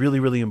is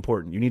really, really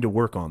important. You need to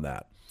work on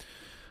that.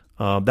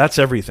 That's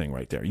everything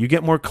right there. You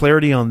get more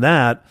clarity on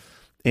that,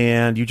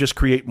 and you just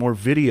create more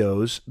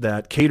videos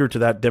that cater to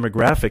that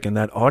demographic and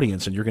that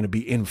audience, and you're going to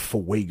be in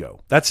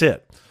fuego. That's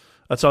it.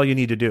 That's all you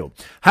need to do.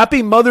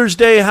 Happy Mother's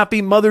Day.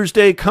 Happy Mother's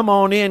Day. Come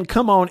on in.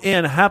 Come on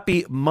in.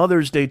 Happy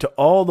Mother's Day to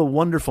all the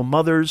wonderful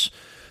mothers,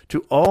 to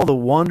all the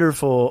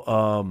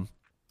wonderful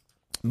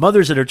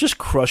mothers that are just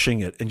crushing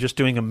it and just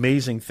doing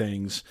amazing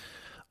things.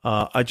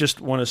 I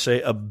just want to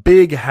say a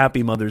big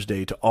happy Mother's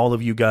Day to all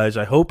of you guys.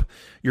 I hope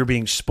you're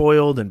being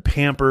spoiled and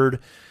pampered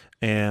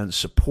and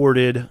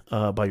supported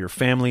by your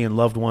family and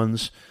loved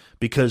ones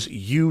because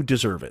you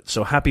deserve it.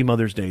 So happy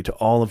Mother's Day to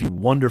all of you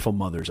wonderful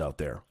mothers out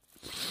there.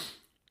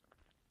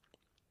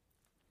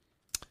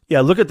 Yeah,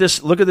 look at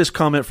this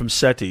comment from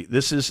Seti.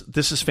 This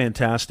is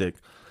fantastic.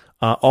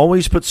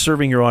 Always put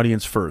serving your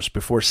audience first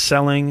before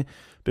selling,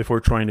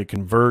 before trying to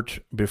convert,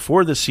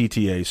 before the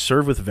CTA.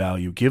 Serve with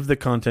value, give the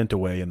content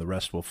away, and the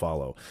rest will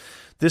follow.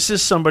 This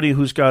is somebody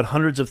who's got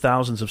hundreds of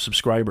thousands of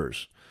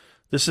subscribers.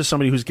 This is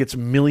somebody who gets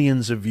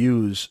millions of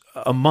views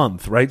a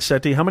month, right,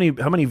 Seti? How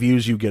many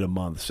views you get a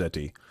month,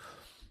 Seti?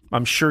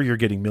 I'm sure you're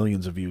getting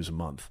millions of views a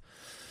month.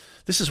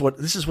 This is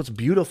what's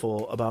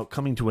beautiful about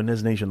coming to a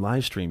Nez Nation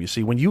live stream. You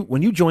see, when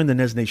you join the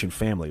Nez Nation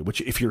family,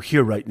 which if you're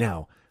here right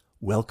now,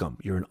 welcome.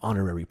 You're an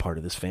honorary part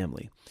of this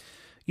family.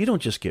 You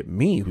don't just get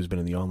me, who's been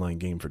in the online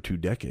game for 2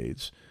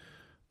 decades,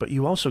 but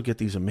you also get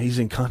these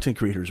amazing content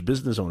creators,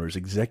 business owners,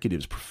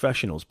 executives,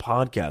 professionals,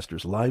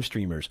 podcasters, live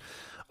streamers.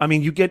 I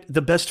mean, you get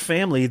the best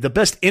family, the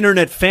best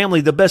internet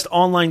family, the best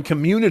online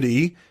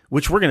community,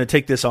 which we're going to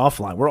take this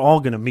offline. We're all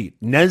going to meet.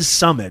 Nez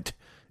Summit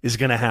is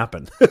going to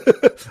happen.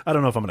 I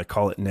don't know if I'm going to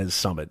call it Nez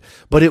Summit,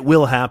 but it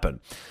will happen.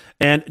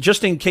 And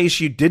just in case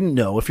you didn't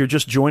know, if you're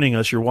just joining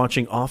us, you're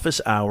watching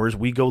Office Hours.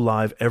 We go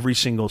live every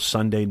single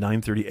Sunday,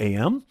 9:30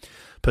 a.m.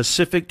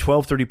 Pacific,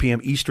 12:30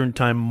 p.m. Eastern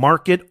Time.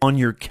 Mark it on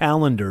your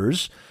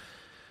calendars.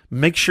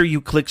 Make sure you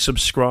click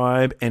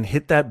subscribe and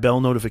hit that bell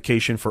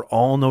notification for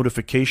all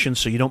notifications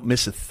so you don't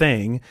miss a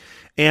thing.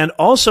 And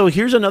also,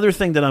 here's another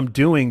thing that I'm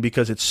doing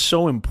because it's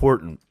so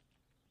important.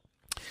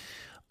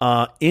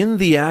 In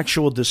the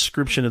actual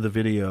description of the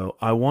video,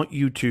 I want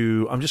you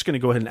to, I'm just going to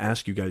go ahead and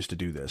ask you guys to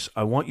do this.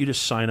 I want you to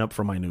sign up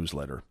for my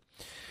newsletter.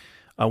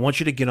 I want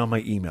you to get on my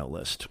email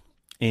list.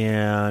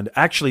 And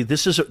actually,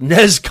 this is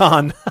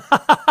NezCon.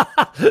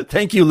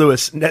 Thank you,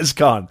 Lewis.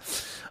 NezCon.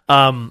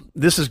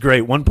 This is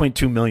great.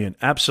 1.2 million.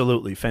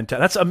 Absolutely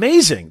fantastic. That's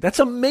amazing. That's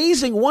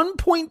amazing.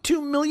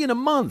 1.2 million a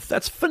month.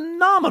 That's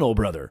phenomenal,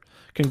 brother.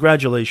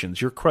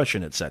 Congratulations. You're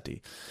crushing it,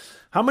 Seti.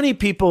 How many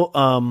people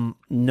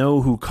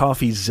know who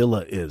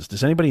CoffeeZilla is?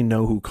 Does anybody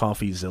know who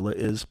CoffeeZilla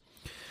is?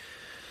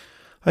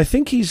 I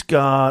think he's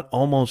got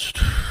almost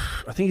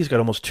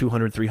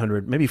 200,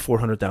 300, maybe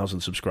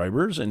 400,000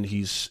 subscribers, and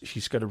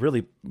he's got a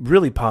really,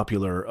 really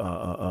popular,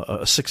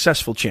 a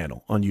successful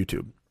channel on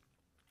YouTube.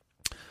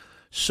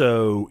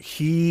 So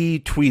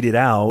he tweeted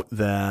out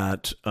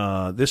that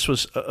this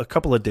was a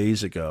couple of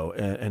days ago,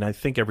 and I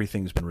think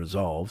everything's been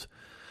resolved.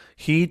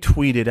 He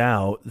tweeted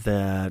out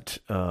that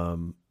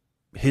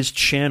his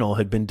channel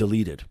had been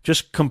deleted,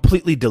 just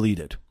completely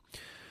deleted.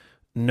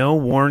 No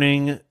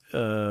warning,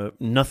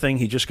 nothing.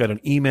 He just got an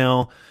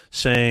email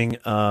saying,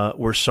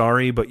 "We're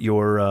sorry, but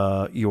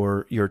your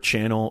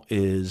channel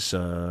has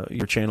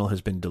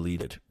been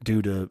deleted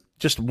due to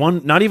just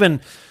one. Not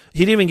even he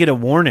didn't even get a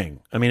warning.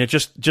 I mean, it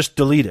just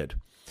deleted."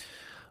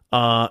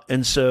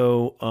 And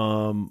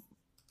so,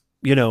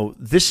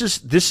 this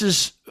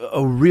is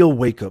a real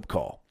wake up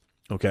call.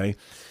 Okay.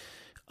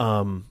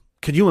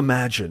 Could you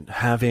imagine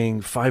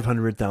having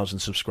 500,000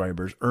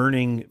 subscribers,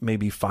 earning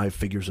maybe 5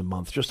 figures a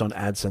month just on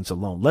AdSense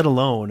alone, let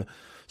alone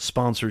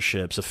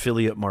sponsorships,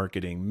 affiliate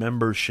marketing,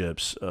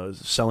 memberships,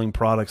 selling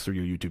products through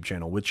your YouTube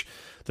channel, which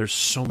there's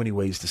so many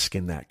ways to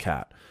skin that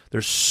cat.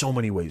 There's so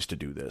many ways to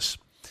do this.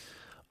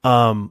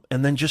 And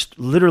then just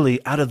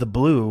literally out of the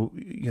blue,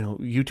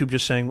 YouTube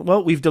just saying,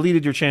 well, we've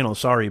deleted your channel.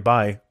 Sorry,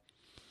 bye.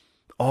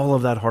 All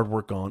of that hard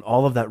work gone,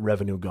 all of that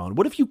revenue gone.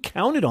 What if you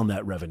counted on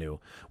that revenue?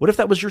 What if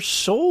that was your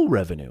sole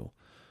revenue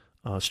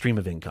stream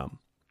of income?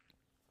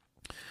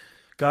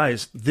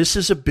 Guys, this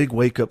is a big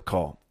wake-up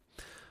call.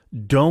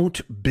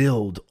 Don't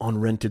build on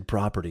rented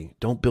property.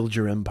 Don't build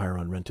your empire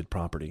on rented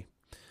property.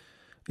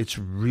 It's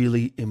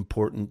really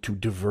important to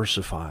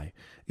diversify.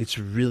 It's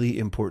really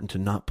important to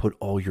not put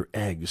all your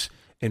eggs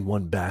in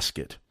one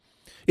basket.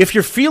 If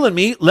you're feeling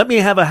me, let me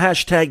have a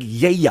hashtag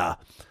yeah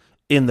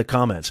in the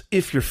comments.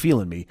 If you're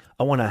feeling me,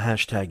 I want a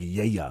hashtag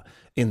yeah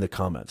in the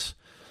comments.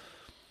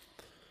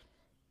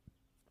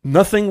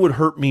 Nothing would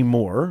hurt me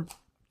more.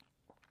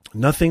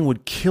 Nothing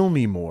would kill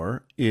me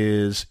more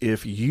is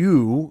if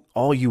you,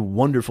 all you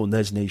wonderful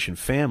Nez Nation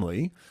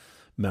family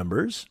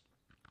members,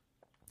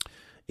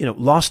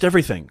 lost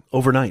everything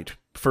overnight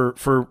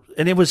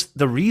and it was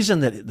the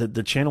reason that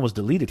the channel was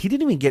deleted. He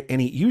didn't even get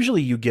any.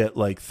 Usually you get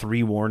like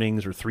 3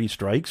 warnings or 3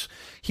 strikes.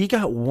 He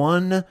got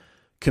 1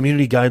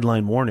 community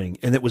guideline warning,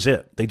 and that was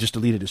it. They just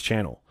deleted his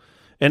channel.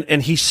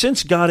 And he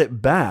since got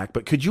it back,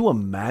 but could you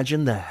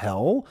imagine the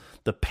hell,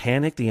 the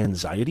panic, the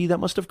anxiety that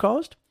must have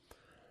caused?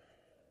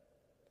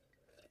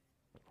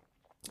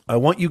 I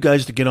want you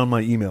guys to get on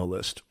my email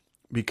list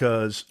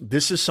because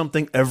this is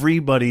something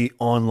everybody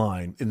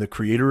online in the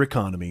creator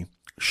economy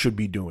should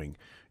be doing.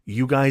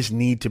 You guys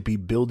need to be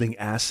building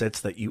assets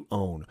that you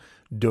own.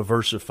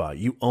 Diversify.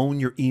 You own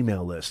your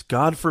email list.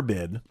 God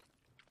forbid,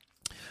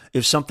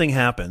 if something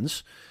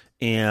happens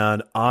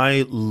and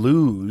I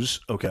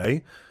lose,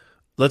 okay,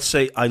 let's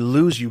say I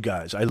lose you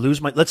guys. I lose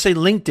let's say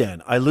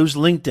LinkedIn. I lose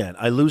LinkedIn.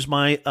 I lose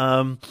my,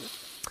 my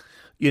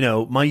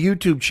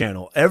YouTube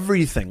channel,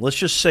 everything. Let's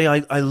just say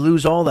I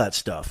lose all that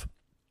stuff.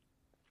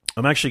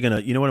 I'm actually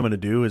going to, what I'm going to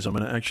do is I'm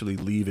going to actually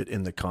leave it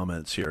in the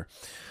comments here.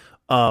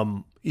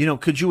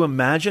 Could you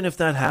imagine if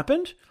that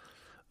happened?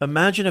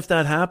 Imagine if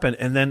that happened.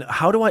 And then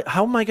how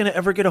am I going to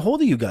ever get a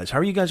hold of you guys? How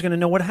are you guys going to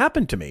know what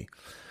happened to me?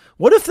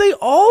 What if they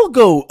all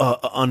go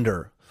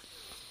under?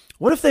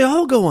 What if they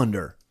all go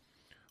under?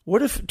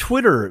 What if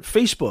Twitter,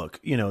 Facebook,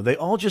 they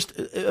all just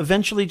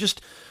eventually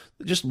just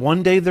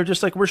one day they're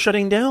just like, we're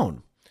shutting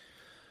down.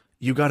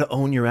 You got to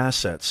own your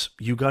assets.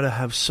 You got to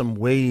have some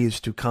ways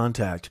to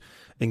contact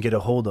and get a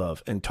hold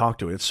of and talk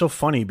to it. It's so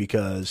funny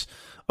because,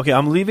 okay,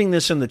 I'm leaving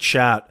this in the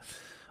chat.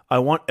 I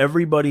want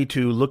everybody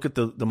to look at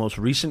the most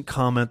recent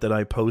comment that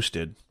I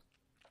posted.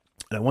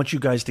 And I want you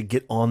guys to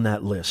get on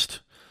that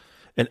list.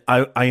 And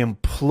I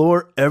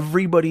implore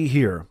everybody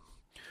here,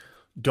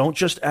 don't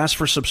just ask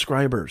for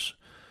subscribers.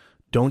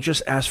 Don't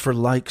just ask for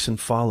likes and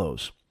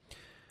follows.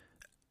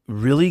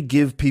 Really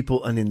give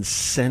people an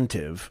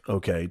incentive,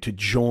 okay, to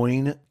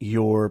join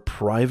your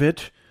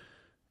private,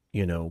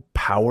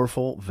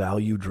 powerful,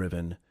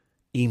 value-driven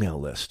email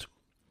list.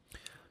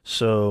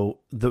 So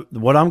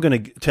what I'm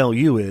going to tell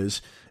you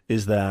is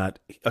that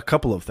a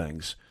couple of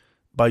things.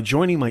 By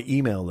joining my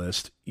email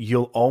list,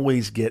 you'll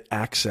always get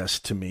access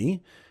to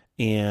me,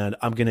 and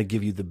I'm going to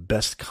give you the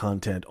best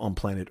content on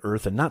planet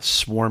Earth and not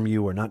swarm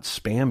you or not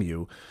spam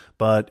you,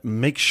 but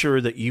make sure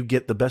that you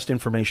get the best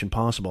information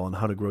possible on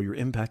how to grow your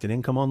impact and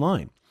income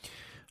online,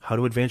 how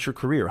to advance your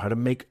career, how to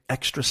make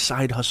extra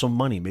side hustle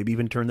money, maybe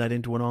even turn that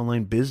into an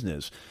online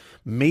business.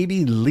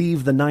 Maybe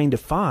leave the 9 to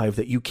 5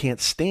 that you can't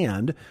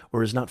stand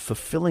or is not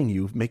fulfilling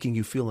you, making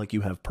you feel like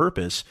you have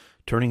purpose,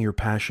 turning your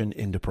passion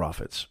into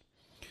profits.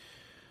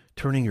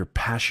 Turning your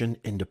passion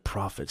into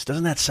profits.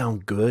 Doesn't that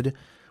sound good?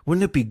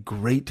 Wouldn't it be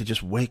great to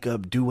just wake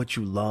up, do what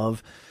you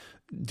love,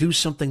 do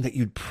something that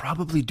you'd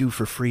probably do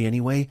for free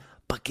anyway,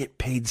 but get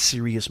paid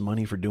serious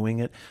money for doing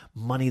it,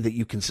 money that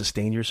you can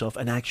sustain yourself,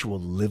 an actual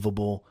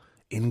livable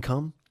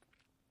income?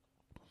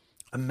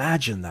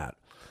 Imagine that.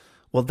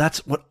 Well,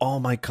 that's what all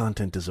my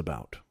content is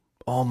about.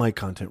 All my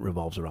content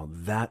revolves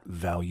around that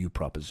value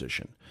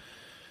proposition.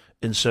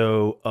 And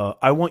so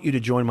I want you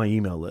to join my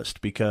email list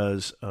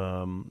because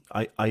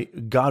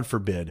God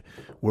forbid,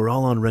 we're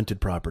all on rented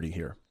property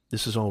here.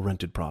 This is all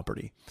rented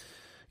property.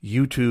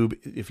 YouTube,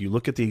 if you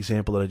look at the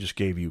example that I just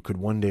gave you, could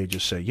one day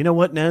just say, you know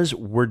what, Nez,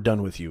 we're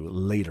done with you.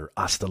 Later,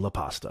 hasta la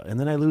pasta. And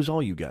then I lose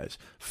all you guys.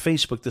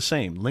 Facebook the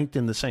same,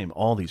 LinkedIn the same,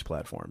 all these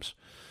platforms.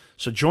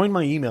 So join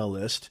my email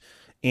list.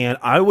 And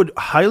I would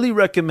highly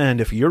recommend,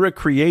 if you're a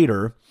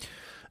creator,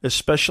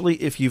 especially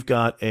if you've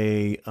got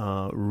a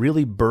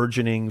really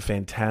burgeoning,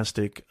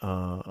 fantastic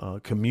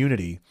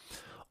community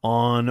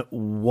on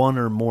one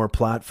or more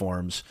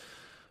platforms,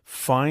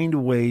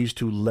 find ways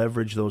to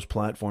leverage those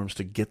platforms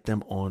to get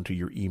them onto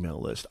your email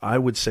list. I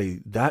would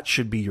say that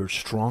should be your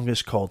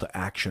strongest call to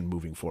action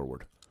moving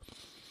forward.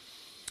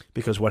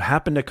 Because what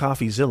happened to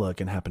CoffeeZilla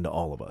can happen to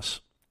all of us.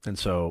 And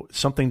so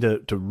something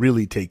to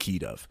really take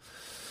heed of.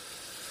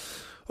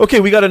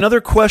 Okay, we got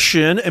another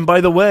question. And by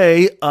the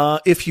way,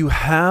 if you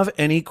have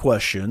any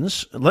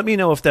questions, let me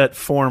know if that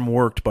form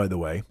worked, by the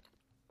way.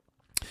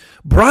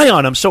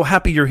 Brian, I'm so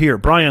happy you're here.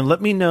 Brian, let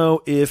me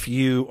know if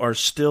you are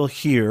still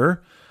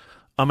here.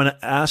 I'm going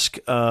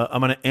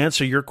to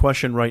answer your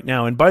question right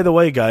now. And by the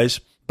way, guys,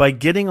 by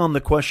getting on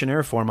the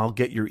questionnaire form, I'll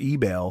get your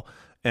email.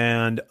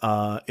 And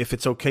if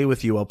it's okay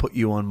with you, I'll put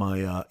you on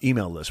my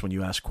email list when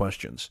you ask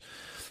questions.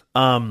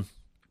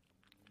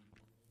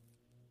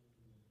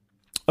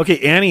 Okay,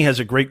 Annie has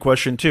a great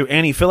question too.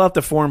 Annie, fill out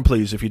the form,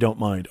 please, if you don't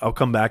mind. I'll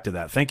come back to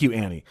that. Thank you,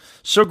 Annie.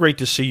 So great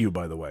to see you,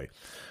 by the way.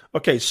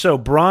 Okay, so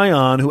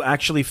Brian, who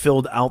actually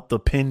filled out the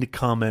pinned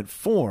comment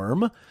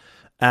form,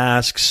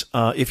 asks,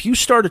 if you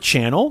start a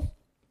channel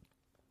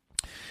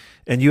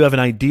and you have an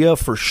idea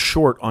for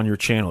short on your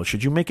channel,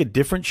 should you make a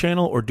different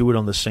channel or do it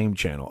on the same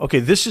channel? Okay,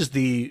 this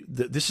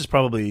is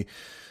probably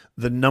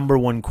the number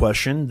one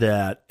question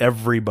that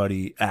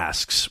everybody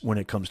asks when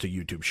it comes to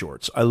YouTube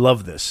Shorts. I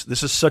love this.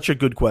 This is such a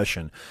good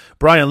question.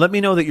 Brian, let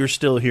me know that you're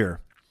still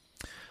here.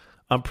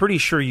 I'm pretty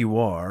sure you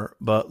are,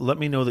 but let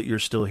me know that you're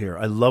still here.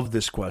 I love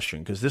this question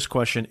because this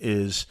question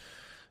is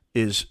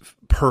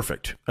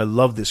perfect. I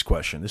love this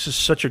question. This is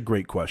such a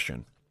great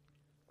question.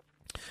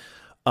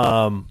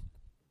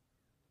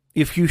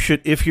 If you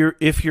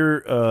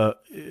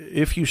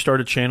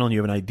start a channel and you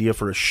have an idea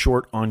for a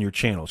short on your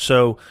channel,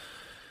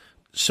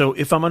 So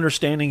if I'm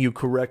understanding you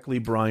correctly,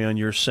 Brian,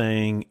 you're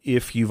saying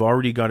if you've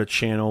already got a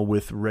channel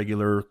with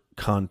regular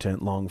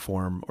content, long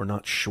form, or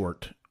not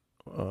shorts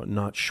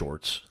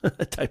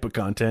type of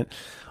content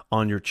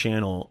on your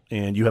channel,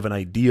 and you have an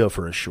idea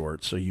for a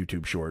short, so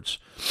YouTube Shorts,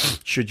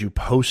 should you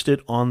post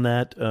it on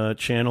that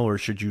channel, or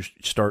should you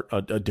start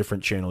a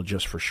different channel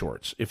just for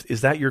shorts? Is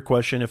that your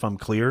question, if I'm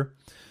clear?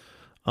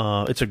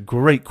 It's a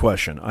great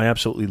question. I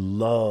absolutely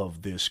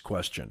love this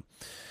question.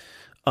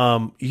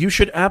 You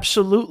should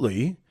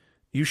absolutely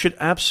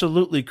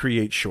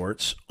create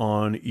shorts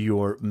on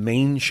your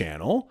main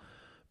channel,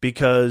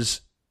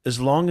 because as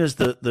long as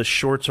the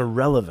shorts are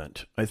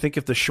relevant, I think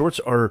if the shorts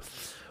are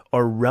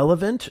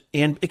relevant,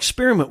 and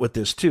experiment with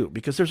this too,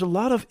 because there's a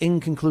lot of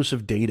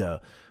inconclusive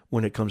data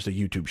when it comes to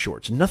YouTube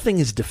Shorts. Nothing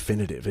is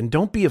definitive, and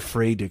don't be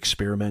afraid to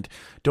experiment.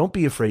 Don't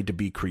be afraid to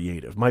be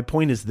creative. My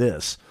point is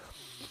this.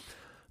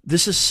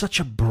 This is such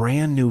a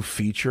brand new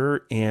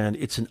feature, and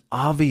it's an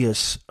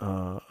obvious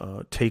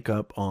take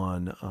up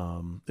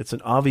on, it's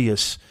an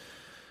obvious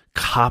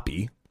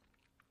copy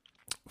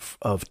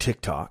of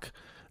TikTok.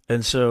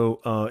 And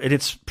so, and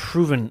it's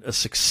proven a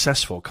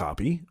successful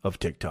copy of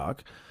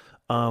TikTok.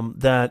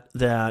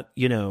 That,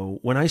 you know,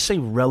 when I say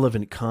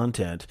relevant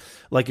content,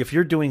 like if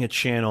you're doing a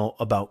channel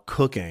about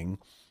cooking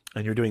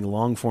and you're doing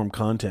long form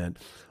content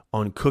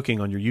on cooking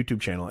on your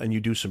YouTube channel and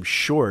you do some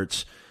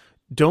shorts,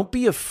 don't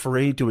be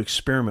afraid to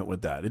experiment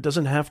with that. It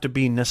doesn't have to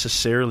be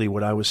necessarily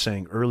what I was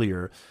saying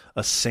earlier,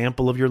 a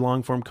sample of your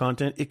long form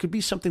content. It could be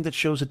something that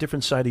shows a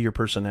different side of your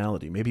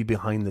personality, maybe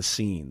behind the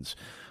scenes,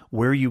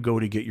 where you go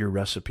to get your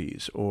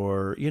recipes,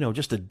 or, you know,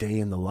 just a day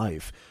in the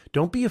life.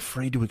 Don't be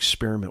afraid to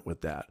experiment with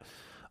that.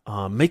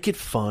 Make it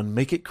fun,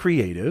 make it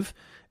creative,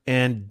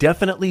 And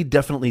definitely,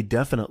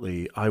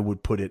 I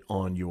would put it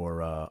on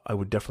your. I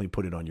would definitely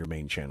put it on your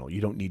main channel. You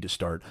don't need to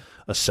start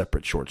a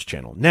separate shorts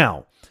channel.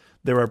 Now,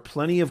 there are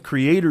plenty of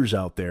creators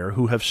out there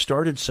who have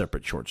started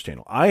separate shorts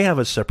channel. I have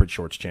a separate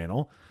shorts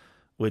channel,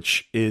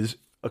 which is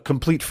a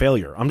complete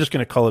failure. I'm just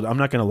going to call it. I'm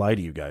not going to lie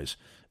to you guys.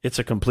 It's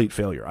a complete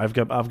failure. I've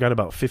got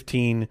about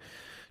 10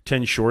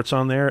 shorts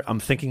on there. I'm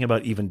thinking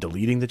about even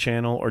deleting the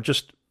channel, or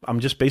I'm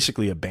just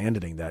basically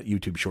abandoning that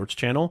YouTube Shorts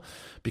channel,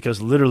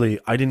 because literally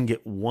I didn't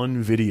get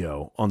one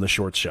video on the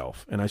shorts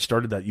shelf. And I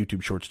started that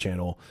YouTube Shorts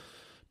channel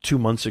 2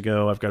 months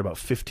ago. I've got about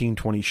 15,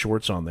 20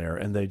 shorts on there,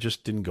 and they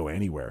just didn't go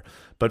anywhere.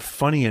 But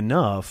funny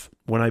enough,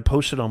 when I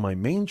posted on my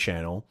main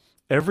channel,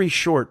 every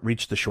short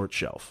reached the short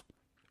shelf.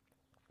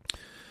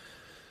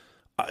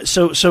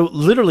 So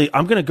literally,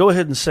 I'm going to go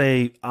ahead and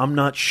say I'm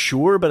not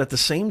sure, but at the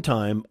same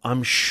time,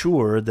 I'm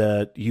sure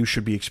that you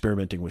should be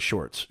experimenting with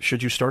shorts.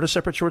 Should you start a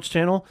separate shorts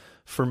channel?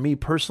 For me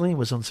personally, it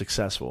was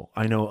unsuccessful.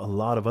 I know a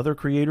lot of other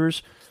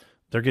creators,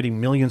 they're getting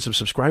millions of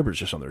subscribers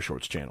just on their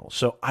shorts channel.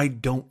 So I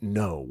don't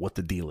know what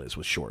the deal is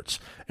with shorts.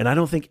 And I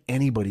don't think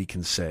anybody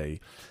can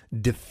say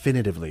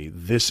definitively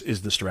this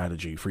is the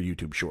strategy for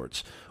YouTube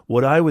Shorts.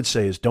 What I would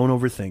say is don't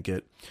overthink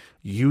it.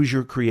 Use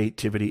your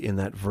creativity in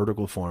that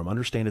vertical form.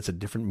 Understand it's a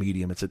different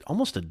medium. It's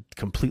almost a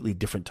completely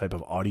different type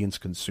of audience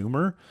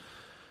consumer.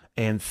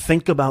 And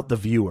think about the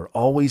viewer.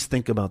 Always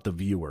think about the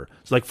viewer.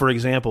 It's like, for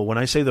example, when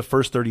I say the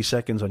first 30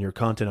 seconds on your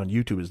content on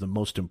YouTube is the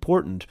most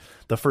important,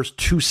 the first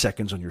 2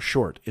 seconds on your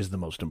short is the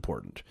most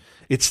important.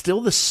 It's still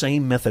the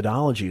same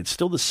methodology. It's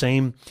still the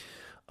same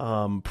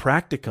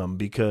practicum,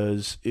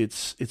 because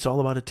it's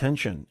all about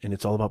attention, and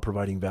it's all about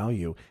providing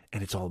value,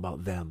 and it's all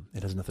about them.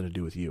 It has nothing to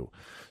do with you.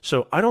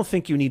 So I don't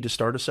think you need to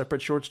start a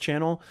separate shorts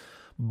channel,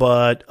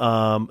 but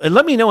and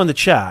let me know in the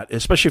chat,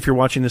 especially if you're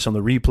watching this on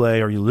the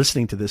replay or you're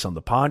listening to this on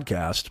the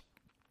podcast.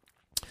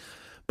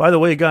 By the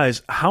way,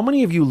 guys, how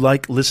many of you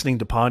like listening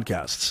to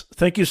podcasts?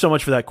 Thank you so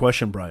much for that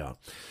question, Brian.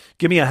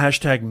 Give me a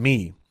hashtag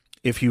me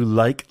if you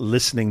like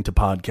listening to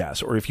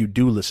podcasts, or if you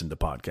do listen to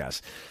podcasts.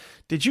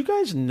 Did you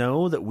guys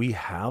know that we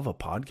have a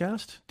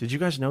podcast? Did you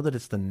guys know that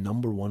it's the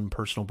 #1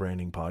 personal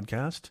branding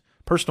podcast?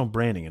 Personal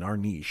branding in our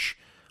niche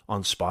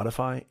on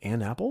Spotify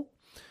and Apple?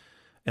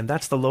 And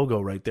that's the logo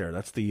right there.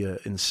 That's the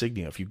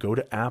insignia. If you go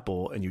to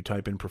Apple and you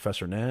type in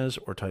Professor Nez,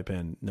 or type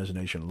in Nez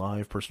Nation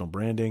Live Personal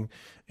Branding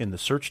in the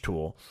search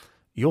tool,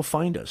 you'll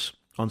find us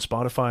on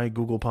Spotify,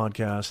 Google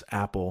Podcasts,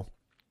 Apple.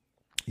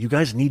 You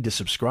guys need to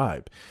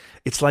subscribe.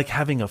 It's like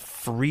having a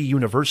free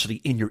university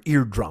in your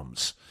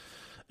eardrums.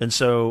 And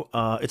so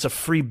it's a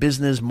free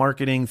business,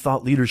 marketing,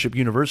 thought leadership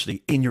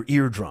university in your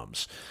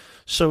eardrums.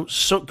 So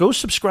go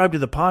subscribe to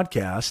the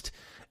podcast,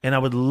 and I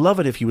would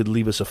love it if you would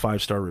leave us a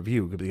 5-star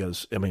review,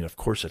 because, I mean, of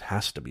course it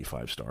has to be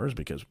 5 stars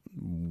because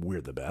we're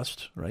the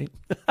best, right?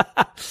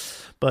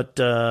 But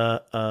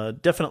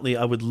definitely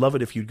I would love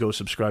it if you'd go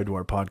subscribe to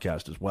our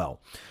podcast as well.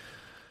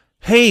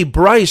 Hey,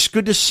 Bryce,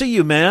 good to see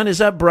you, man. Is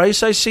that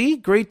Bryce I see?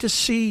 Great to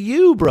see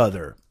you,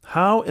 brother.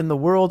 How in the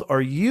world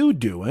are you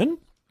doing?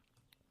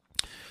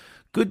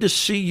 Good to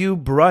see you,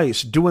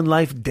 Bryce. Doing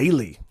life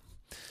daily.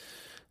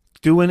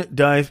 Doing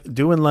life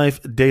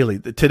daily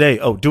today.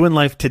 Oh, doing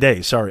life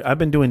today. Sorry. I've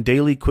been doing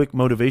daily quick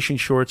motivation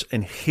shorts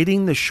and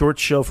hitting the short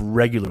shelf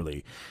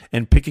regularly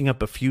and picking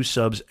up a few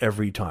subs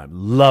every time.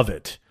 Love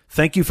it.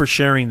 Thank you for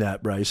sharing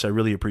that, Bryce. I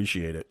really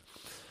appreciate it.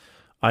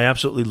 I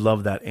absolutely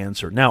love that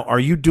answer. Now, are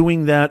you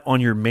doing that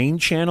on your main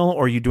channel,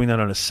 or are you doing that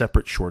on a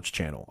separate shorts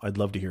channel? I'd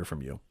love to hear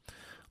from you.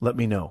 Let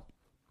me know.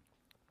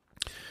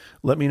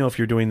 Let me know if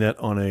you're doing that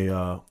on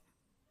a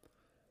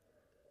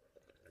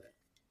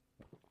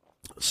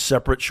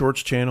separate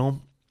shorts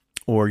channel,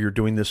 or you're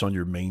doing this on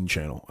your main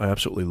channel. I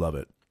absolutely love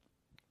it.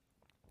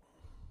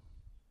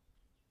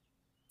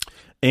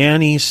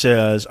 Annie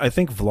says, I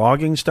think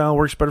vlogging style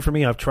works better for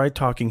me. I've tried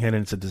Talking Head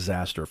and it's a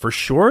disaster. For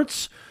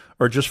shorts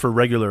or just for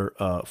regular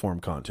form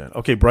content?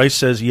 Okay, Bryce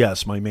says,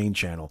 yes, my main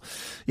channel.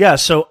 Yeah,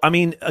 so, I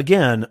mean,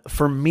 again,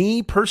 for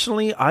me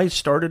personally, I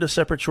started a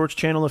separate shorts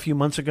channel a few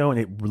months ago, and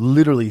it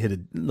literally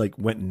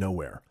went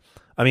nowhere.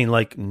 I mean,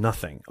 like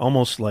nothing.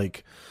 Almost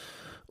like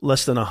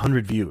less than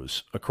 100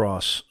 views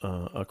across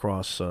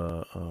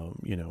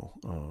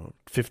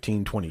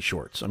 15, 20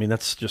 shorts. I mean,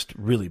 that's just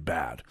really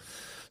bad.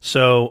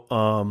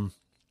 So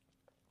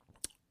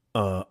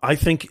I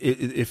think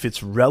if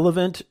it's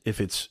relevant,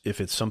 if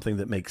it's something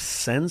that makes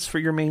sense for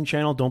your main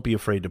channel, don't be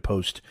afraid to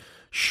post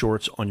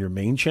shorts on your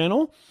main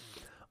channel.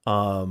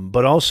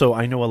 But also,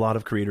 I know a lot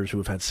of creators who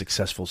have had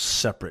successful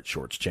separate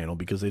shorts channel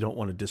because they don't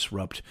want to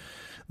disrupt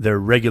their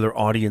regular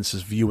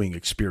audience's viewing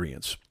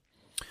experience.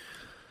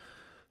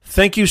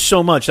 Thank you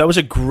so much. That was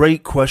a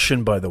great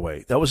question, by the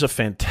way. That was a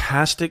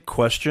fantastic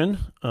question.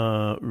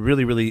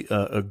 Really,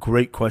 a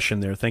great question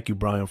there. Thank you,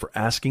 Brian, for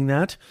asking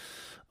that.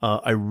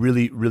 I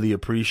really, really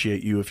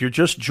appreciate you. If you're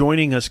just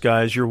joining us,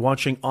 guys, you're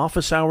watching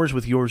Office Hours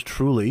with yours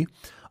truly.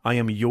 I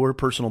am your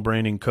personal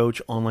branding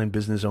coach, online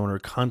business owner,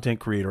 content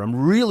creator. I'm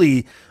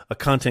really a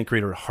content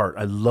creator at heart.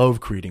 I love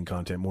creating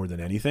content more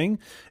than anything,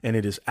 and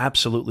it has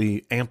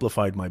absolutely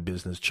amplified my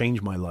business,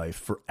 changed my life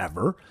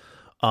forever.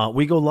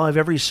 We go live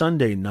every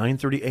Sunday,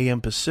 9:30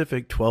 a.m.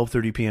 Pacific,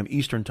 12:30 p.m.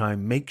 Eastern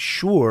Time. Make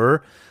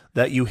sure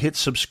that you hit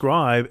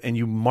subscribe and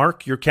you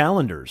mark your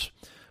calendars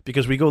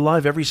because we go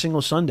live every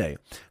single Sunday.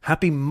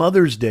 Happy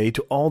Mother's Day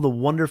to all the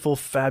wonderful,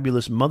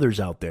 fabulous mothers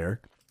out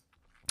there.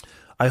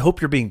 I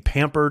hope you're being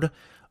pampered.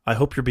 I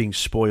hope you're being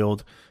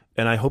spoiled.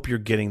 And I hope you're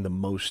getting the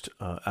most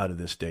out of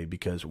this day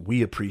because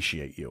we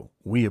appreciate you.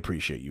 We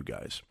appreciate you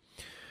guys.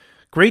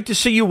 Great to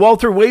see you,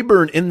 Walter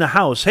Wayburn, in the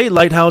house. Hey,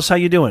 Lighthouse, how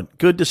you doing?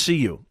 Good to see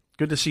you.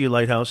 Good to see you,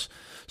 Lighthouse.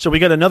 So we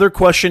got another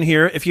question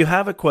here. If you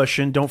have a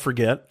question, don't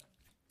forget,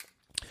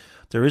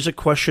 there is a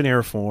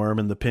questionnaire form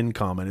in the pinned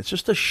comment. It's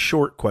just a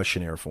short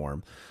questionnaire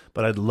form,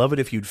 but I'd love it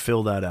if you'd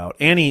fill that out.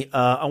 Annie,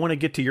 I want to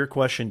get to your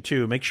question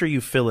too. Make sure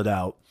you fill it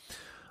out.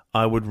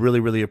 I would really,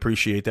 really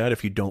appreciate that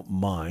if you don't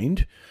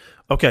mind.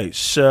 Okay,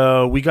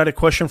 so we got a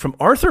question from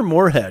Arthur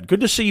Moorhead. Good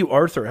to see you,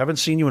 Arthur. Haven't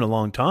seen you in a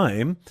long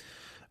time.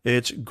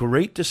 It's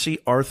great to see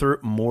Arthur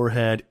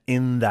Moorhead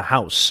in the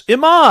house.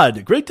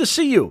 Imad, great to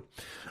see you.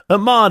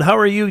 Imad, how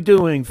are you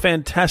doing?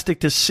 Fantastic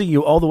to see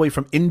you all the way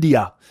from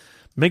India.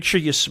 Make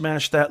sure you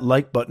smash that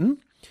like button,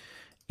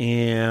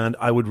 and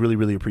I would really,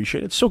 really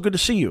appreciate it. It's so good to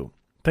see you.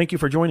 Thank you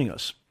for joining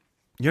us.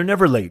 You're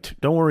never late.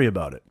 Don't worry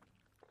about it.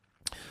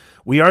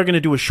 We are going to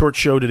do a short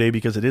show today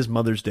because it is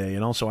Mother's Day,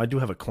 and also I do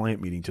have a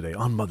client meeting today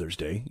on Mother's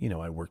Day. You know,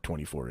 I work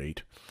 24/8.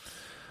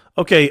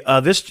 Okay,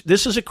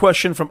 this is a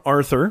question from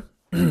Arthur.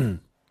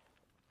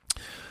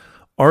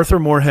 Arthur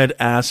Moorhead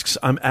asks,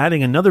 I'm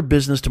adding another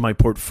business to my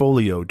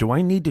portfolio. Do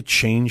I need to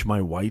change my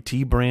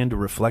YT brand to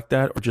reflect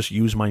that or just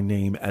use my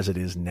name as it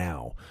is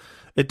now?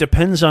 It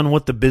depends on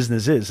what the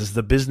business is. Is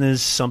the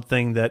business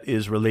something that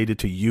is related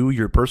to you,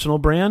 your personal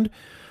brand?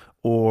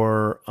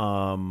 Or,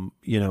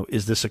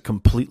 is this a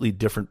completely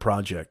different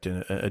project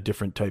and a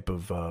different type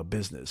of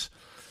business?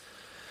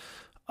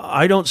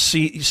 I don't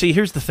see,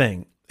 here's the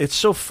thing. It's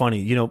so funny.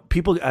 You know,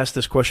 people ask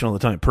this question all the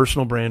time,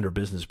 personal brand or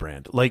business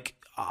brand. Like,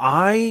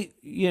 my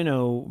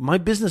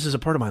business is a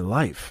part of my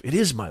life. It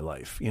is my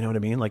life. You know what I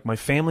mean? Like my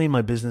family and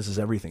my business is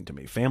everything to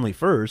me. Family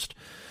first.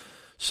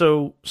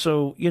 So,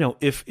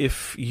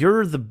 if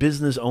you're the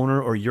business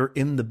owner or you're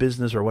in the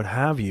business or what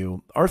have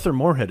you, Arthur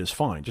Moorhead is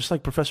fine. Just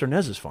like Professor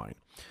Nez is fine.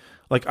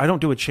 Like I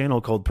don't do a channel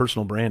called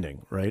personal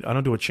branding, right? I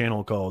don't do a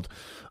channel called,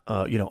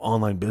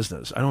 online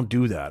business. I don't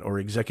do that or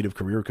executive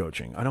career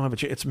coaching. I don't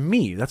have it's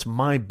me. That's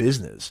my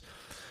business.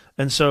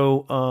 And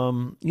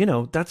so,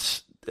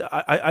 that's,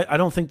 I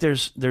don't think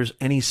there's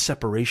any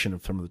separation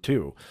from the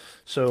two.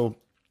 So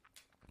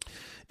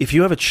if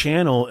you have a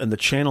channel and the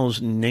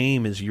channel's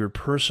name is your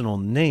personal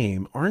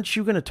name, aren't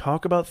you going to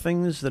talk about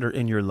things that are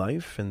in your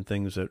life and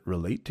things that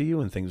relate to you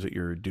and things that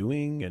you're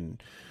doing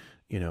and,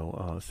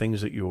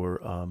 things that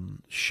you're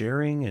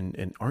sharing?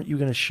 And aren't you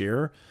going to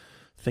share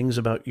things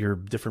about your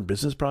different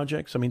business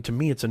projects? I mean, to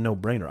me, it's a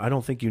no-brainer. I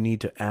don't think you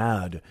need to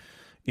add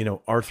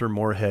Arthur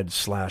Moorhead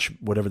 /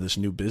 whatever this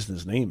new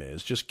business name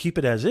is. Just keep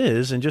it as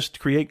is and just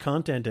create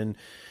content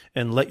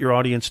and let your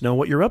audience know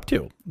what you're up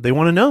to. They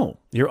want to know.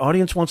 Your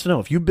audience wants to know.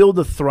 If you build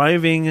a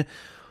thriving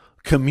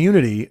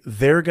community,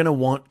 they're going to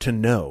want to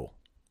know.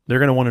 They're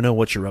going to want to know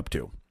what you're up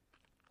to.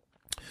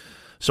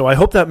 So I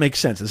hope that makes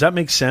sense. Does that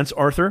make sense,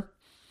 Arthur?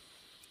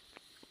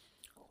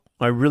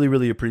 I really,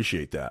 really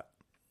appreciate that.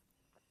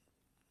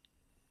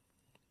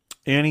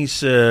 Annie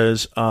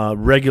says,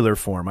 regular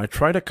form. I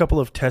tried a couple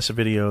of test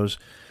videos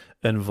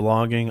and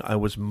vlogging. I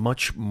was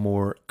much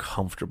more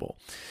comfortable.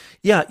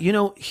 Yeah,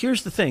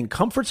 here's the thing.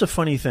 Comfort's a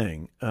funny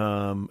thing,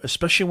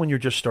 especially when you're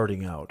just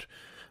starting out.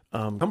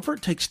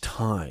 Comfort takes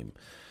time.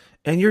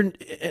 And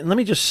let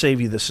me just save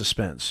you the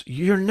suspense.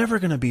 You're never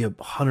going to be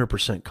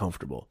 100%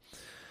 comfortable.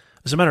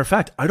 As a matter of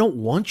fact, I don't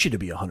want you to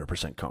be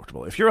 100%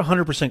 comfortable. If you're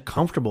 100%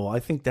 comfortable, I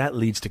think that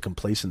leads to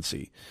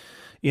complacency.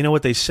 You know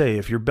what they say,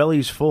 if your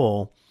belly's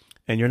full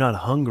and you're not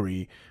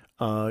hungry,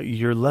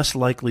 you're less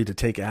likely to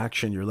take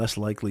action. You're less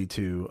likely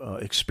to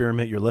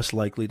experiment. You're less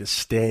likely to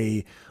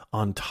stay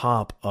on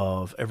top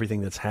of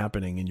everything that's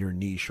happening in your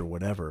niche or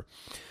whatever.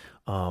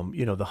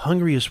 The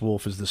hungriest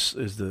wolf is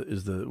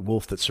the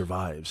wolf that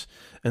survives.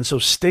 And so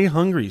stay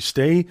hungry,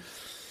 stay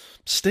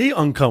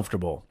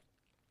uncomfortable.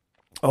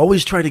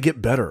 Always try to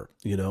get better,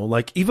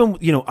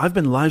 I've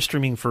been live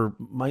streaming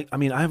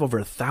I have over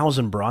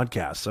 1,000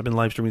 broadcasts. I've been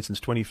live streaming since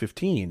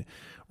 2015,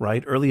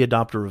 right? Early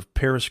adopter of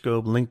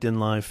Periscope, LinkedIn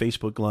Live,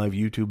 Facebook Live,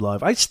 YouTube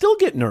Live. I still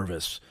get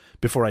nervous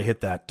before I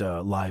hit that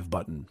go live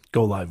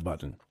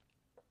button.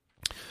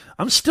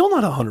 I'm still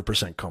not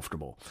 100%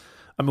 comfortable.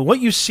 I mean,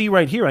 what you see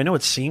right here, I know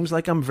it seems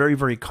like I'm very,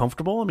 very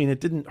comfortable. I mean, it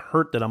didn't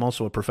hurt that I'm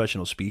also a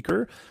professional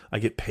speaker. I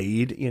get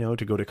paid,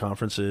 to go to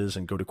conferences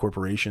and go to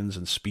corporations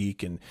and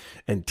speak and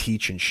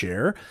teach and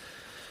share.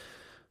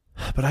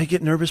 But I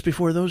get nervous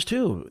before those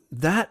too.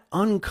 That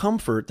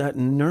uncomfort, that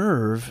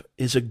nerve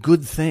is a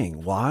good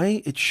thing.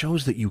 Why? It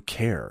shows that you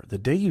care. The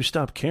day you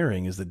stop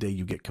caring is the day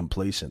you get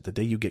complacent. The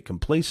day you get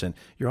complacent,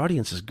 your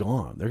audience is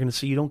gone. They're going to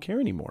see you don't care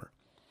anymore.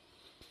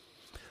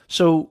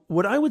 So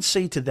what I would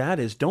say to that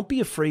is don't be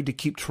afraid to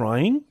keep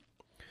trying.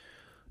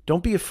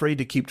 Don't be afraid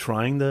to keep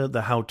trying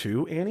the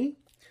how-to, Annie,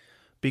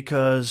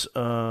 because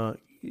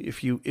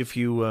you're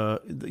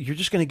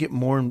just going to get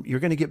more, you're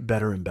going to get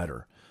better and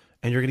better,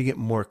 and you're going to get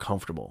more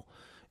comfortable.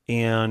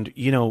 And,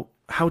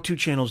 how-to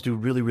channels do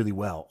really, really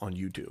well on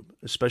YouTube,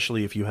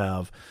 especially if you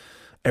have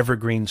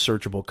evergreen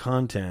searchable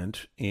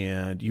content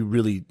and you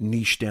really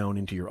niche down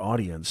into your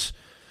audience.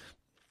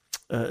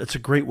 It's a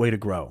great way to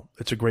grow.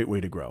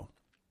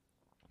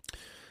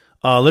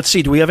 Let's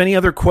see. Do we have any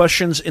other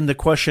questions in the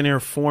questionnaire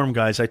form,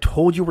 guys? I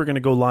told you we're going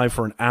to go live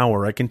for an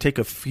hour. I can take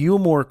a few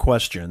more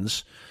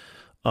questions.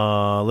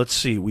 Let's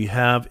see. We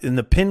have in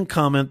the pinned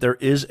comment, there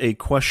is a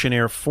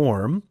questionnaire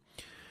form,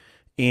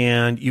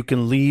 and you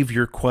can leave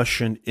your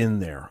question in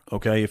there.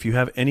 Okay. If you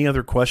have any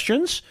other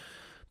questions,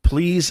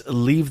 please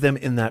leave them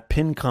in that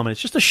pinned comment.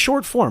 It's just a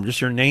short form,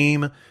 just your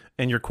name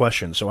and your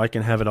question, so I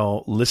can have it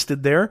all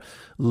listed there.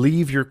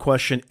 Leave your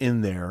question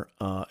in there,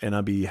 and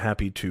I'll be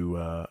happy to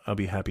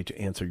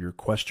answer your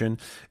question.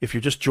 If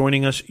you're just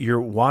joining us,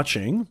 you're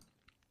watching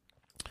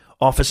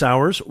Office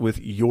Hours with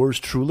yours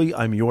truly.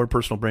 I'm your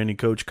personal branding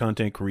coach,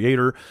 content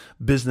creator,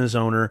 business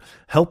owner,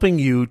 helping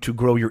you to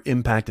grow your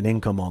impact and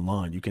income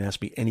online. You can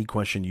ask me any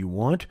question you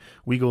want.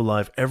 We go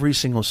live every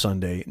single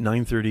Sunday,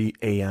 9:30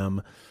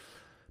 a.m.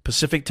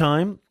 Pacific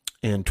time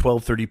and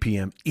 12:30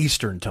 p.m.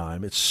 Eastern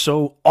time. It's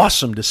so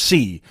awesome to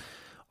see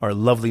our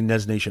lovely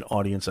Nez Nation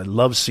audience. I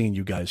love seeing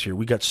you guys here.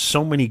 We got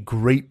so many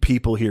great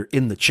people here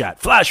in the chat.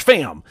 Flash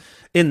fam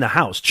in the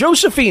house.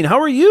 Josephine, how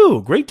are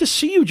you? Great to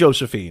see you,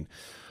 Josephine.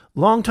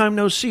 Long time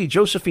no see.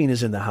 Josephine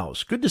is in the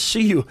house. Good to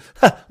see you.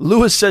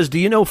 Lewis says, do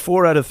you know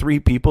 4 out of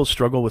 3 people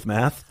struggle with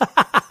math?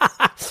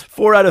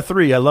 4 out of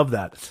 3. I love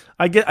that.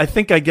 I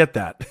think I get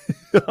that.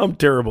 I'm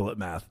terrible at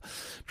math.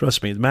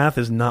 Trust me, math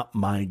is not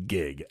my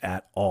gig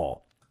at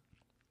all.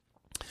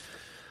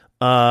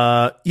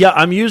 Yeah,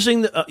 I'm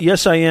using,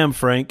 yes, I am,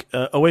 Frank.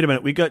 Wait a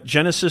minute. We got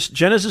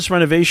Genesis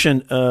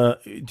renovation.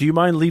 Do you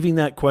mind leaving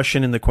that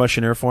question in the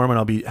questionnaire form, and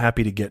I'll be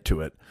happy to get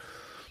to it.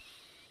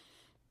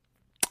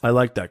 I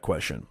like that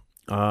question.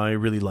 I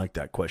really like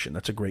that question.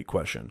 That's a great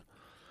question.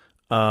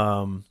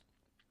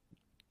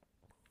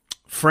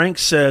 Frank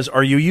says,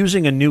 are you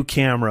using a new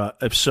camera?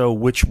 If so,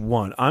 which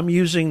one? I'm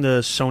using the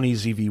Sony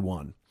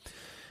ZV-1.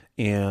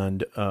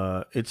 And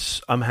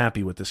I'm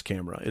happy with this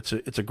camera. It's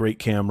a great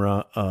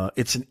camera.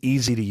 It's an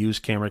easy to use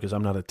camera because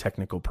I'm not a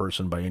technical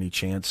person by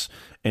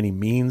any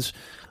means.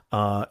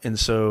 And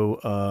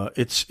so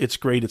it's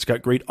great. It's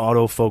got great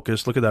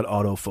autofocus. Look at that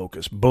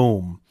autofocus.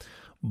 Boom,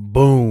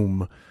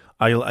 boom.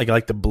 I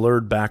like the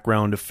blurred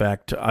background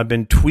effect. I've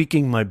been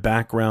tweaking my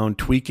background,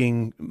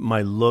 tweaking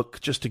my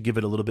look just to give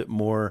it a little bit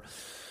more,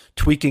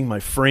 tweaking my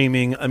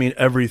framing. I mean,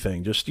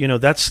 everything. Just,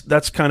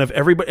 that's kind of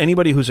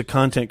anybody who's a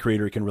content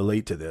creator can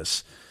relate to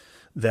this,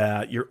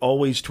 that you're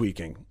always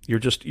tweaking.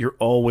 You're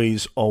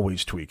always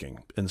tweaking.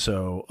 And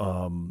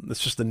so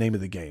it's just the name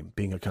of the game,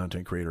 being a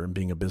content creator and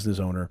being a business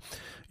owner.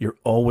 You're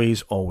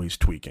always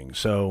tweaking.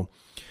 So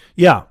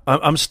yeah,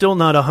 I'm still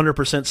not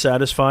 100%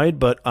 satisfied,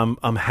 but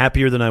I'm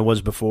happier than I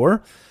was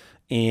before.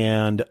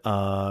 And,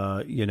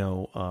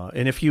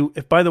 and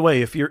if by the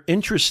way, if you're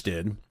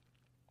interested,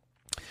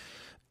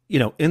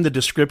 in the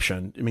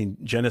description, I mean,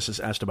 Genesis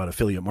asked about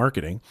affiliate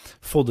marketing.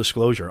 Full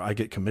disclosure, I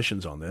get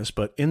commissions on this,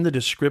 but in the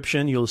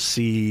description, you'll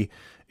see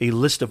a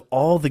list of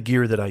all the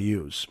gear that I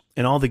use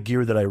and all the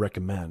gear that I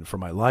recommend for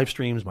my live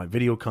streams, my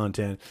video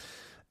content.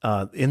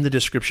 In the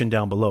description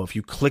down below. If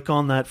you click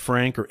on that,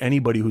 Frank, or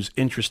anybody who's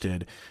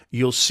interested,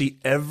 you'll see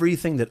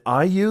everything that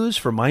I use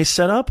for my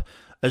setup,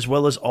 as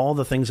well as all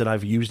the things that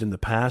I've used in the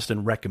past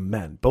and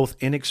recommend, both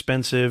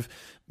inexpensive,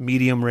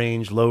 medium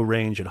range, low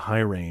range, and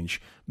high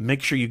range.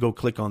 Make sure you go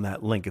click on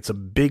that link. It's a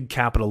big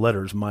capital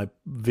letters, my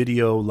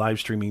video, live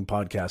streaming,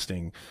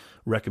 podcasting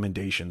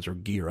recommendations or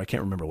gear. I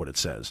can't remember what it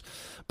says.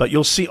 But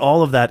you'll see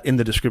all of that in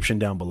the description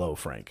down below,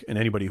 Frank, and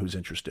anybody who's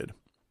interested.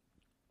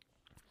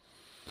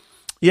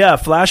 Yeah,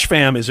 Flash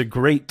Fam is a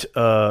great,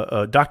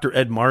 Dr.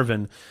 Ed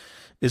Marvin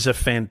is a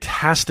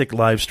fantastic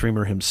live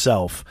streamer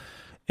himself.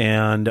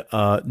 And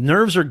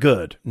nerves are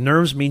good.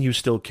 Nerves mean you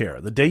still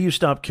care. The day you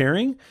stop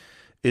caring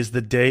is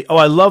the day. Oh,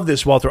 I love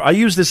this, Walter. I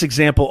use this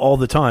example all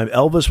the time.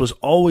 Elvis was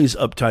always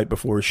uptight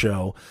before a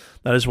show.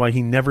 That is why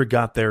he never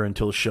got there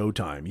until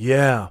showtime.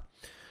 Yeah.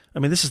 I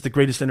mean, this is the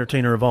greatest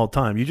entertainer of all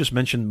time. You just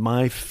mentioned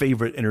my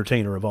favorite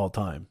entertainer of all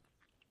time.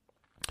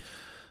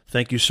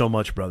 Thank you so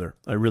much, brother.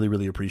 I really,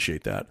 really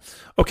appreciate that.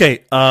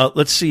 Okay,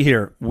 let's see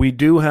here. We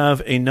do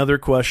have another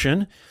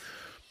question.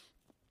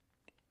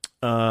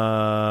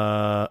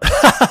 I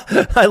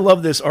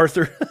love this,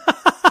 Arthur.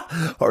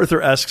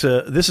 Arthur asks,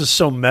 this is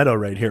so meta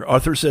right here.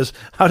 Arthur says,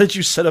 how did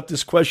you set up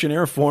this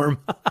questionnaire form?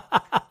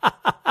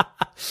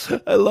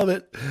 I love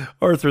it.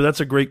 Arthur,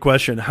 that's a great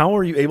question. How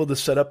are you able to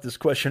set up this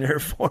questionnaire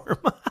form?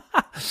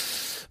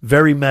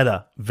 Very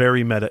meta,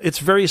 very meta. It's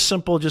very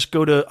simple. Just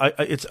go to,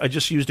 I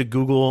just used a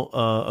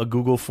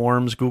Google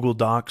Forms, Google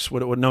Docs.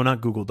 No,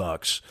 not Google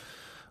Docs.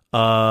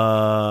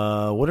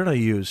 What did I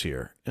use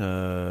here?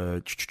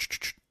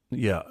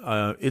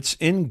 It's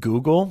in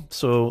Google.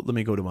 So let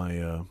me go to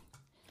my,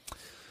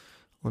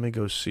 Let me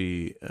go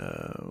see.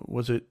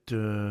 Was it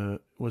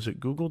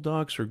Google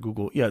Docs or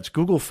Google? Yeah, it's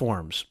Google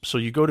Forms. So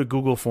you go to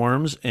Google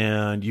Forms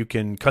and you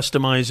can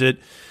customize it.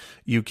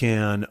 You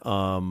can,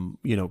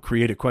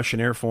 create a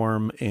questionnaire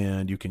form,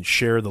 and you can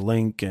share the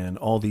link and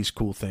all these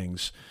cool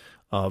things.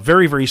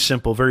 Very, very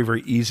simple, very,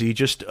 very easy.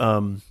 Just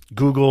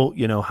Google,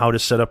 how to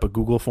set up a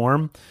Google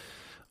form.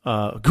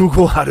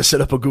 Google how to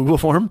set up a Google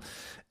form,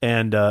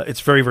 and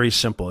it's very, very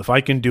simple. If I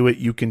can do it,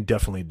 you can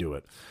definitely do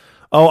it.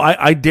 Oh,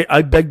 I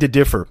beg to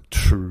differ.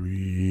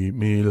 Treat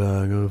me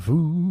like a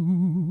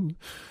fool.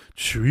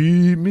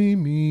 Treat me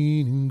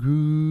mean and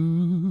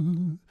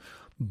cruel.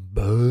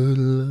 But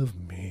love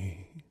me.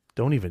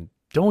 Don't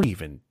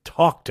even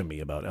talk to me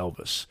about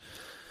Elvis.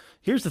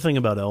 Here's the thing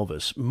about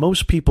Elvis.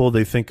 Most people,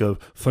 they think of,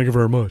 thank you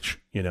very much,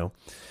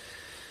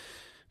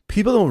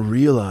 People don't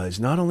realize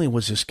not only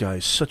was this guy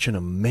such an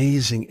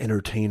amazing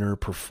entertainer,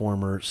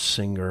 performer,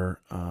 singer,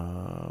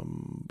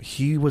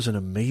 he was an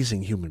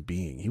amazing human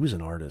being. He was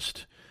an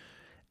artist.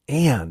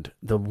 And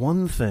the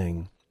one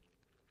thing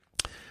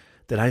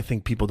that I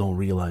think people don't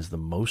realize the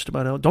most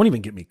about Elvis, don't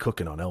even get me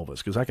cooking on Elvis,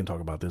 because I can talk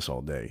about this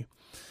all day.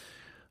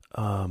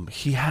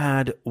 He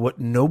had what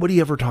nobody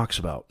ever talks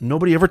about.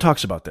 Nobody ever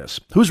talks about this.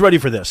 Who's ready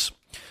for this?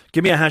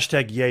 Give me a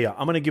hashtag yeah.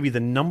 I'm going to give you the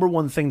number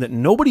one thing that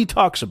nobody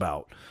talks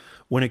about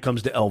when it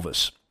comes to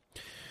Elvis.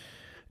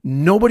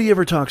 Nobody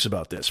ever talks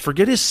about this.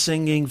 Forget his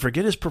singing,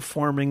 forget his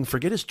performing,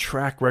 forget his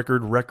track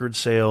record, record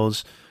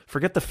sales,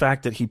 forget the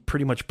fact that he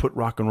pretty much put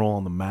rock and roll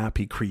on the map.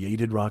 He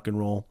created rock and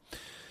roll.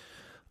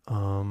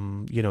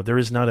 There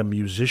is not a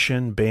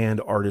musician,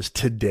 band, artist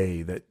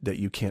today that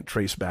you can't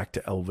trace back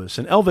to Elvis.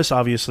 And Elvis,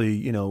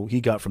 obviously,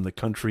 he got from the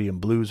country and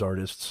blues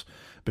artists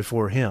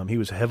before him. He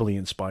was heavily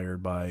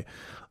inspired by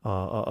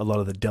a lot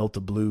of the Delta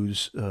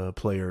blues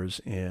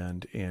players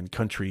and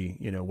country,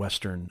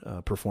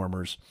 Western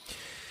performers.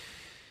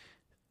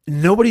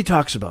 Nobody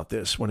talks about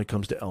this when it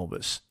comes to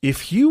Elvis.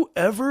 If you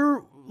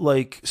ever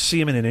see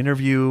him in an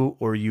interview,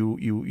 or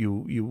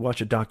you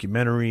watch a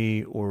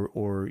documentary,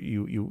 or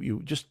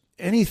you just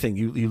anything,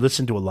 you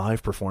listen to a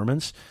live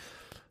performance,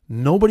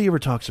 nobody ever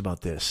talks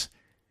about this.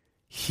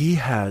 He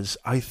has,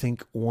 I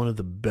think, one of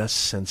the best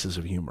senses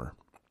of humor.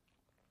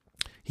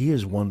 He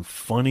is one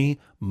funny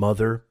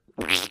mother.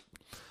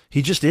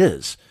 He just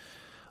is.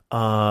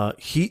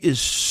 He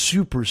is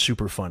super,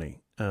 super funny.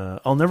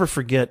 I'll never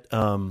forget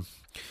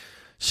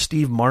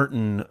Steve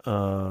Martin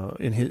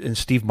in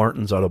Steve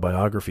Martin's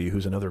autobiography,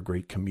 who's another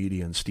great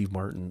comedian. Steve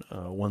Martin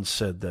once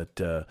said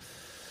that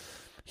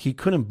he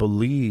couldn't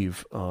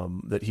believe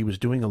that he was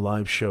doing a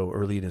live show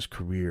early in his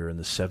career in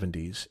the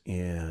 70s,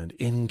 and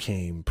in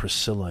came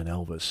Priscilla and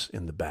Elvis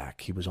in the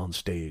back. He was on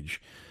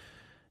stage,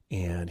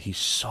 and he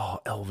saw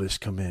Elvis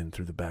come in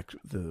through the back,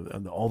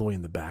 all the way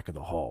in the back of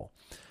the hall,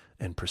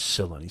 and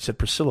Priscilla. And he said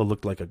Priscilla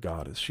looked like a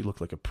goddess. She looked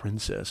like a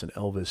princess, and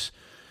Elvis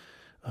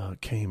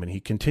came, and he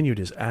continued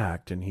his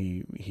act, and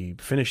he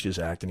finished his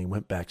act, and he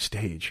went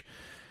backstage,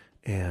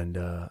 and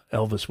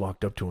Elvis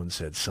walked up to him and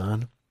said,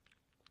 "Son,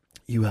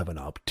 you have an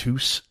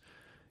obtuse,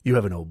 you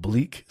have an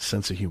oblique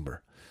sense of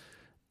humor."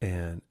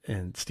 And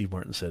Steve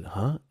Martin said,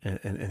 "Huh?"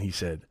 And he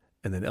said,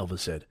 and then Elvis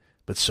said,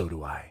 "But so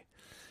do I."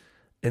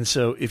 And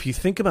so if you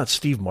think about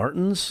Steve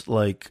Martin's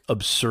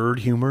absurd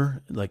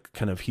humor,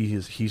 kind of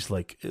he's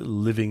like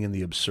living in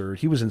the absurd.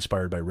 He was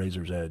inspired by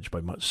Razor's Edge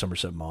by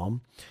Somerset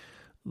Maugham.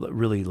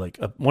 Really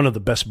one of the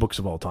best books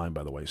of all time,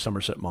 by the way.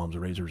 Somerset Maugham's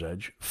Razor's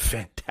Edge.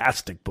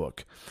 Fantastic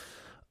book.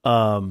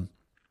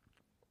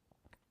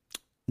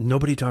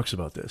 Nobody talks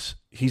about this.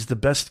 He's the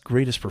best,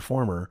 greatest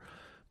performer,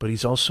 but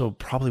he's also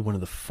probably one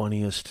of the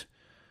funniest.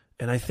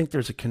 And I think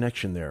there's a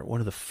connection there.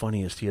 One of the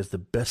funniest. He has the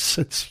best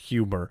sense of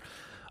humor.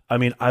 I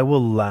mean, I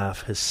will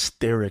laugh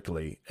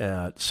hysterically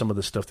at some of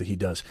the stuff that he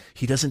does.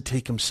 He doesn't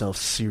take himself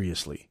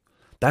seriously.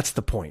 That's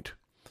the point.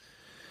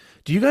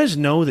 Do you guys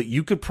know that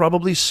you could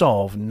probably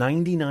solve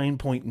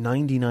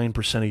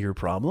 99.99% of your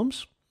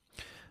problems?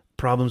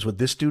 Problems with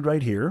this dude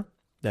right here,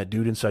 that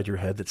dude inside your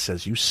head that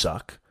says you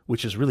suck,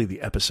 which is really the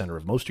epicenter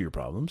of most of your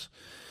problems.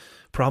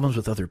 Problems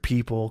with other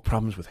people,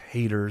 problems with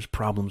haters,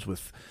 problems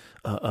with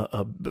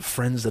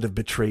friends that have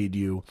betrayed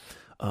you,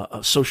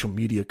 social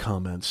media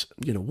comments,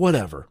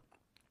 whatever.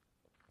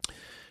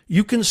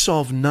 You can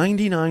solve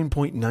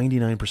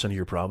 99.99% of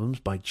your problems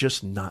by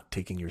just not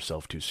taking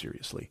yourself too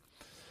seriously.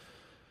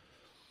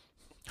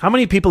 How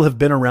many people have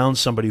been around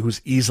somebody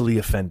who's easily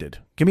offended?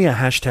 Give me a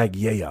hashtag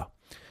yeah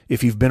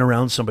if you've been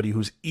around somebody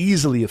who's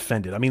easily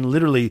offended. I mean,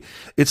 literally,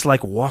 it's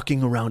like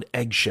walking around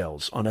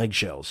on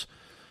eggshells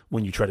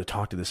when you try to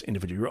talk to this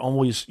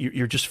individual.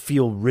 You just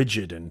feel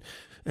rigid and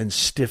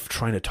stiff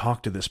trying to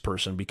talk to this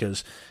person,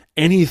 because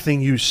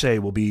anything you say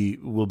will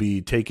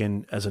be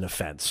taken as an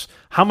offense.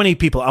 How many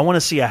people? I want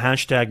to see a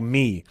hashtag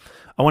me.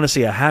 I want to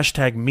see a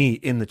hashtag me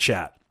in the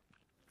chat.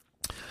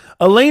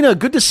 Elena,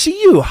 good to see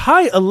you.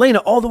 Hi, Elena,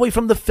 all the way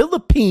from the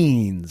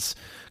Philippines.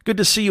 Good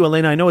to see you,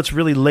 Elena. I know it's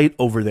really late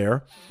over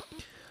there.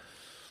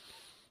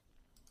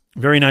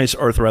 Very nice,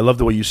 Arthur. I love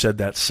the way you said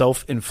that.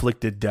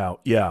 Self-inflicted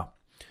doubt. Yeah.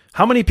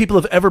 How many people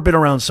have ever been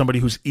around somebody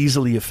who's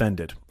easily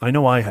offended? I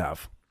know I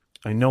have.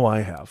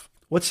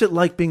 What's it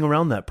like being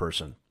around that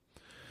person?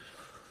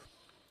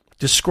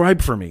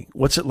 Describe for me,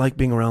 what's it like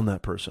being around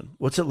that person?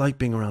 What's it like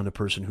being around a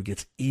person who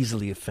gets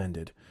easily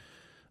offended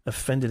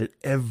at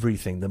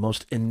everything, the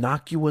most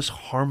innocuous,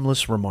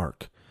 harmless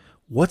remark?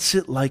 What's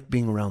it like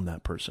being around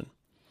that person?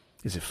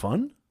 Is it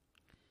fun?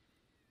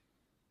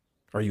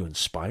 Are you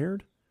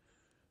inspired?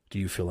 Do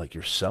you feel like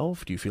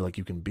yourself? Do you feel like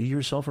you can be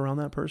yourself around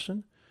that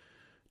person?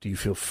 Do you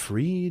feel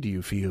free? Do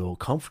you feel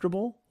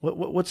comfortable?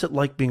 What's it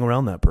like being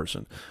around that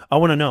person? I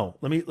want to know.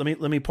 Let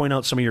me point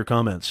out some of your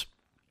comments.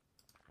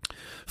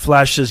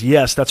 Flash says,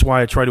 yes, that's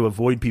why I try to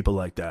avoid people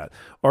like that.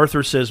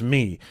 Arthur says,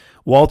 me.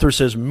 Walter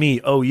says, me.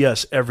 Oh,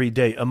 yes, every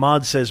day.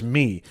 Ahmad says,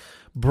 me.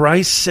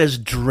 Bryce says,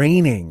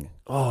 draining.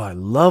 Oh, I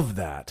love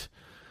that.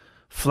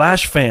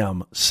 Flash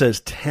Fam says,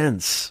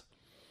 tense.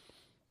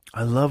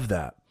 I love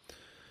that.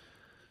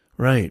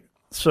 Right.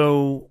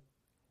 So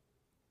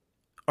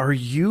are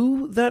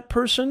you that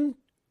person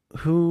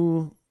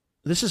who,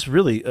 this is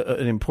really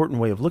an important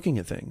way of looking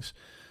at things.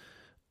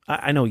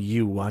 I know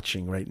you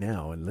watching right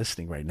now and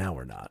listening right now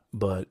are not,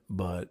 but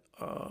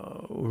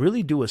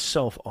really do a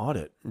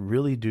self-audit,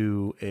 really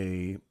do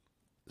a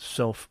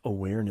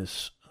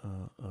self-awareness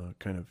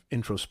kind of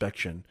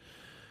introspection,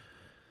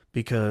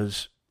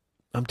 because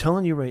I'm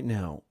telling you right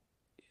now,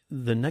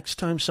 the next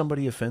time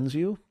somebody offends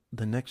you,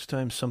 the next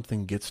time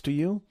something gets to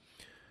you,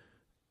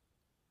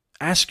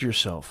 ask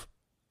yourself,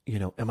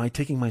 am I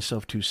taking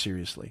myself too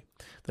seriously?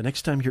 The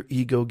next time your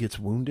ego gets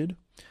wounded,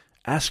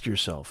 ask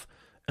yourself,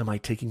 am I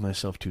taking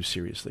myself too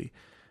seriously?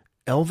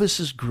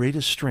 Elvis's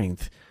greatest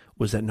strength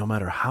was that no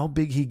matter how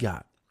big he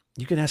got,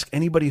 you can ask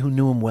anybody who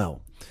knew him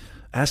well,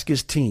 ask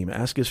his team,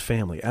 ask his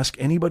family, ask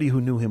anybody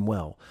who knew him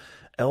well.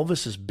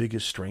 Elvis's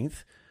biggest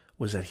strength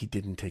was that he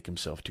didn't take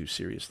himself too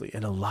seriously.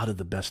 And a lot of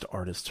the best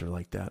artists are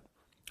like that.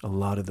 A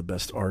lot of the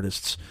best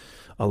artists,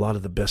 a lot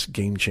of the best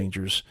game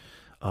changers,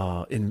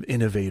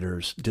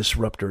 innovators,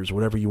 disruptors,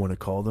 whatever you want to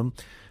call them,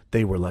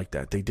 they were like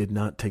that. They did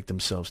not take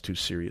themselves too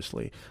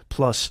seriously.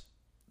 Plus,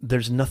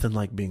 there's nothing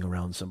like being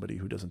around somebody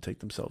who doesn't take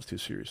themselves too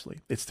seriously.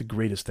 It's the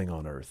greatest thing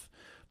on earth.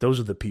 Those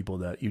are the people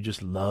that you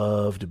just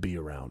love to be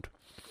around.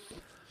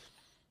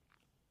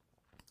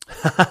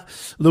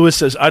 Lewis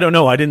says, I don't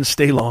know. I didn't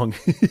stay long.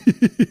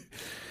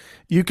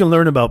 You can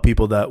learn about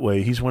people that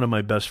way. He's one of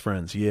my best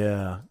friends.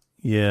 Yeah.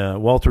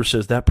 Walter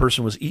says that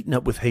person was eaten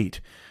up with hate.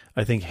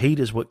 I think hate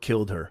is what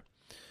killed her.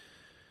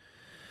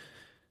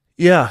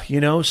 Yeah,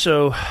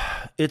 so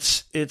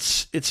it's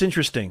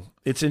interesting.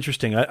 It's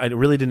interesting. I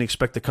really didn't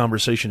expect the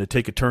conversation to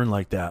take a turn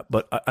like that,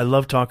 but I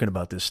love talking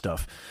about this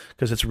stuff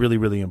because it's really,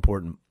 really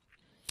important.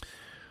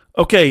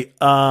 Okay,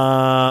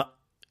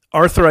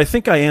 Arthur, I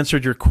think I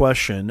answered your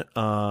question.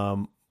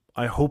 I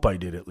hope I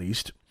did at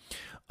least.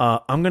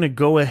 I'm going to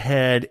go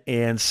ahead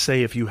and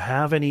say if you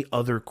have any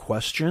other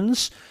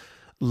questions,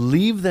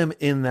 leave them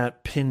in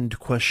that pinned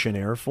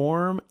questionnaire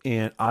form,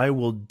 and I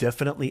will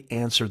definitely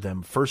answer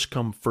them first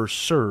come, first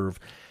serve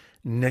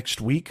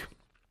next week.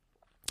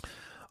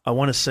 I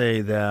want to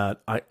say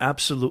that I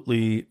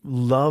absolutely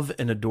love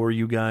and adore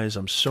you guys.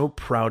 I'm so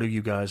proud of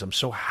you guys. I'm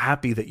so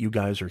happy that you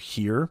guys are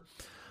here.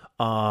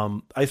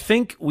 I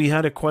think we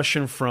had a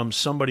question from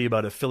somebody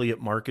about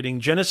affiliate marketing.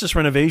 Genesis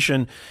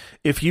Renovation,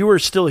 if you are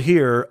still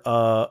here,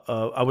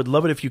 I would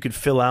love it if you could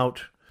fill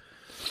out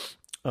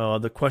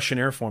the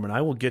questionnaire form, and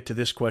I will get to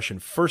this question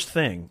first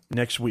thing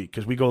next week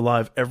because we go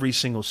live every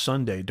single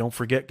Sunday. Don't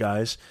forget,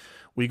 guys,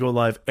 we go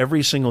live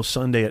every single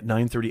Sunday at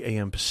 9:30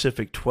 a.m.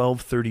 Pacific,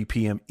 12:30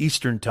 p.m.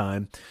 Eastern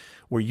Time,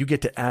 where you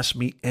get to ask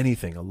me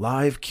anything, a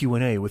live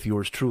Q&A with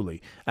yours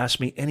truly. Ask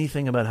me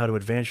anything about how to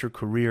advance your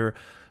career,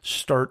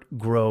 start,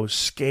 grow,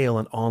 scale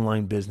an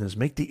online business,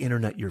 make the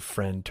internet your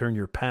friend, turn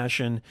your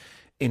passion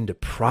into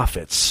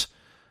profits,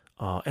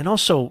 and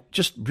also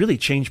just really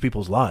change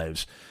people's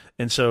lives.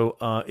 And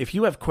so if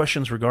you have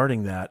questions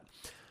regarding that,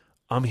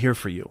 I'm here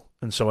for you.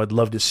 And so I'd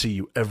love to see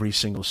you every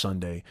single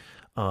Sunday.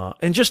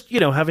 And just,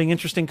 having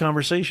interesting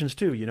conversations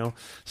too.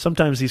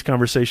 Sometimes these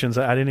conversations,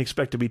 I didn't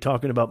expect to be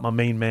talking about my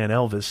main man,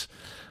 Elvis,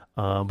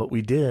 but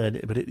we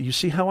did. But you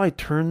see how I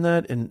turned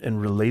that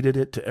and related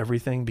it to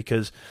everything?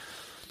 Because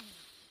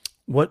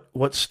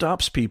what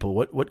stops people,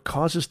 what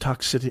causes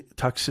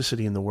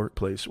toxicity in the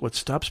workplace, what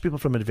stops people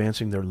from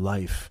advancing their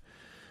life,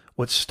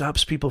 what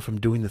stops people from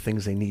doing the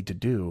things they need to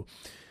do,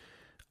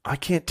 I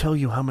can't tell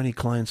you how many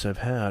clients I've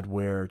had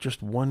where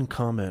just one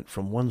comment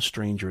from one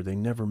stranger they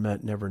never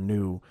met, never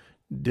knew,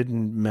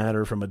 didn't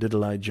matter from a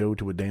diddle-eyed Joe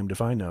to a damned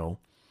if I know,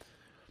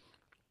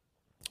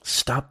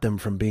 stopped them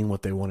from being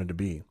what they wanted to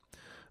be.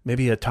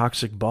 Maybe a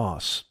toxic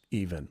boss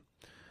even,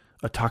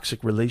 a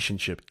toxic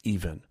relationship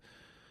even.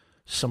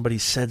 Somebody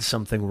said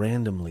something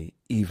randomly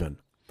even.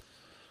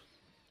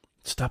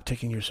 Stop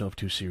taking yourself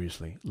too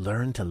seriously.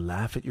 Learn to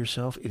laugh at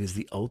yourself. It is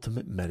the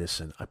ultimate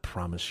medicine. I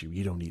promise you.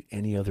 You don't need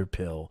any other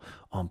pill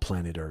on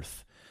planet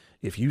Earth.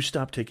 If you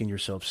stop taking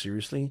yourself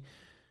seriously,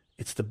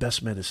 it's the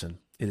best medicine.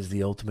 It is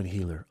the ultimate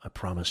healer. I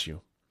promise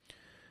you.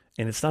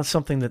 And it's not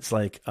something that's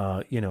like,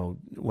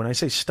 when I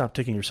say stop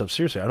taking yourself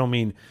seriously, I don't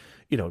mean,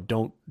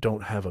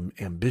 don't have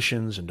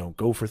ambitions and don't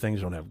go for things,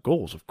 don't have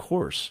goals, of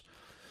course.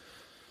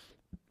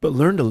 But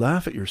learn to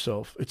laugh at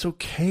yourself. It's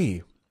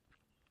okay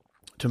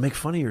to make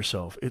fun of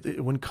yourself.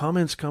 When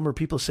comments come or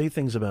people say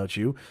things about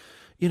you,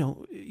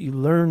 you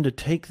learn to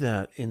take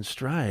that in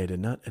stride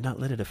and not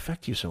let it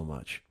affect you so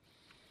much.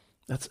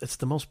 It's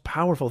the most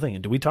powerful thing.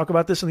 And do we talk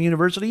about this in the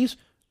universities?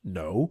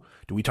 No.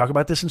 Do we talk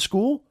about this in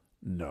school?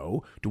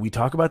 No. Do we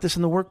talk about this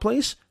in the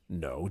workplace?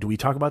 No. Do we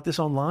talk about this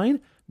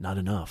online? Not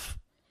enough.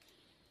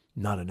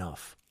 Not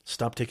enough.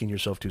 Stop taking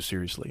yourself too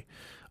seriously.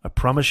 I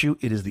promise you,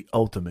 it is the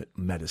ultimate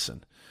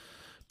medicine.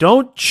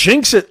 Don't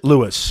jinx it,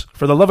 Lewis.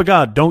 For the love of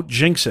God, don't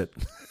jinx it.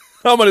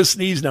 I'm going to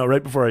sneeze now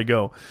right before I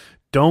go.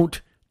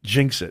 Don't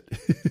jinx it.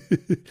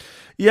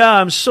 Yeah,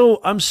 I'm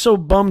so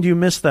bummed you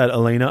missed that,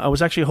 Elena. I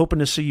was actually hoping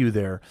to see you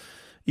there.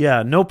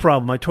 Yeah, no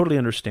problem. I totally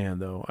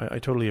understand, though. I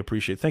totally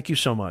appreciate it. Thank you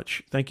so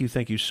much. Thank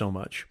you so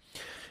much.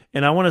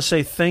 And I want to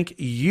say thank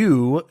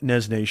you,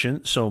 Nez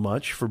Nation, so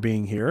much for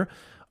being here.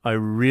 I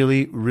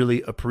really,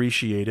 really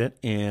appreciate it.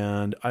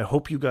 And I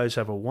hope you guys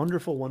have a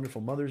wonderful,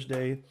 wonderful Mother's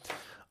Day.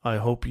 I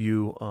hope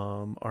you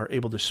are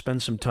able to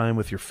spend some time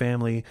with your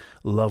family,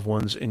 loved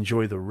ones.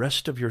 Enjoy the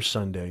rest of your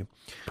Sunday.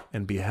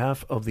 On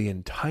behalf of the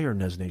entire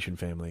Nez Nation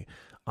family,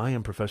 I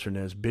am Professor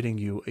Nez, bidding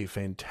you a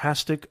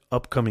fantastic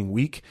upcoming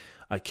week.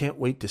 I can't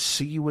wait to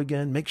see you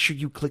again. Make sure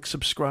you click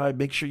subscribe.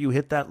 Make sure you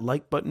hit that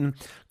like button.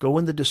 Go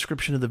in the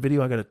description of the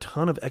video. I got a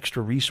ton of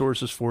extra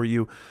resources for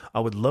you. I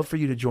would love for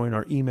you to join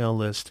our email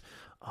list.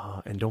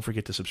 And don't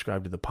forget to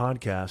subscribe to the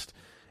podcast.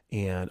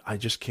 And I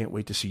just can't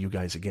wait to see you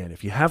guys again.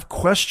 If you have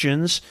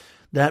questions,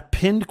 that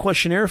pinned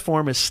questionnaire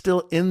form is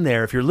still in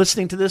there. If you're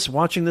listening to this,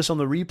 watching this on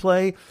the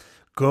replay,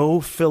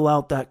 go fill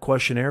out that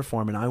questionnaire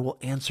form and I will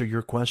answer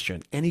your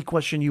question. Any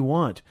question you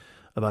want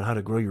about how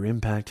to grow your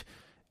impact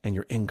and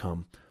your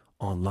income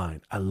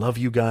online. I love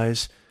you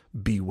guys.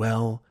 Be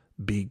well,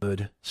 be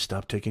good.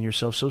 Stop taking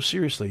yourself so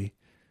seriously.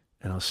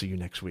 And I'll see you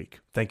next week.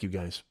 Thank you,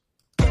 guys.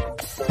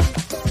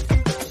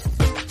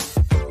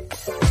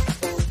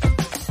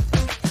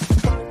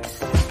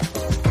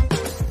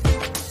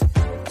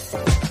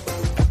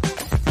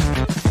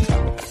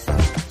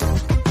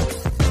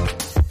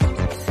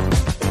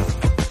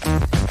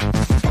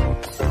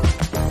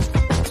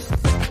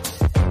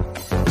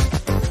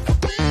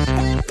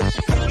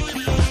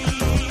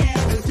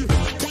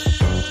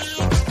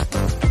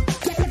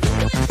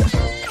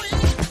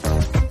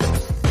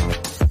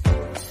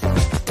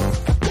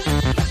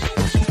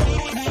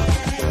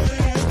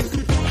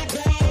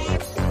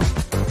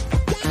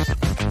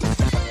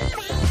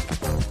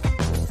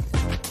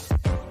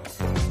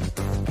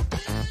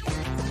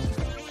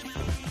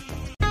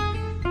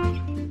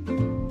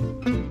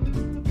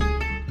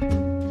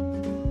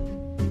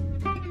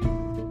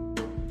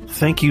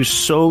 Thank you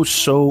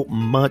so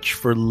much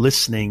for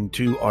listening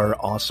to our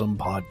awesome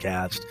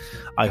podcast.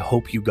 I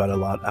hope you got a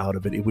lot out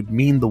of it. It would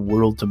mean the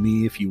world to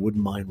me if you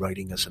wouldn't mind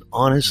writing us an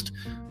honest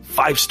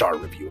 5-star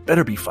review. It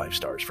better be 5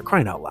 stars, for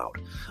crying out loud,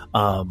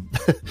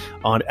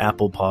 on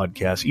Apple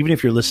Podcasts. Even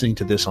if you're listening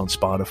to this on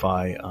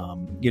Spotify,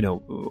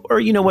 or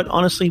you know what,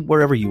 honestly,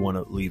 wherever you want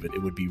to leave it,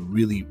 it would be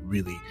really,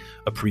 really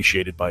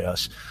appreciated by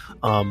us.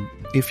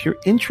 If you're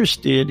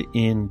interested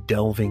in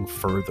delving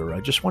further,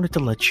 I just wanted to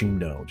let you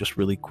know, just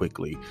really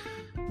quickly,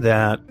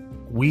 that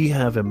we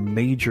have a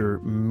major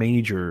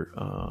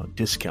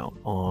discount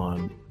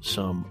on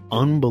some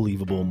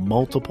unbelievable,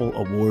 multiple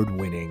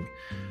award-winning,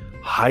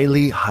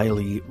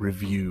 highly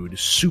reviewed,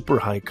 super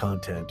high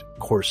content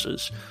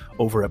courses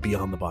over at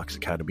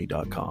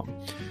BeyondTheBoxAcademy.com.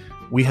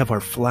 We have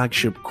our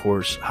flagship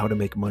course, How to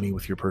Make Money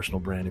with Your Personal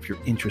Brand. If you're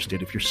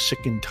interested, if you're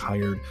sick and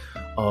tired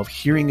of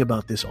hearing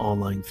about this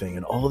online thing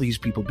and all these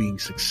people being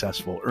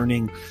successful,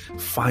 earning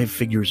 5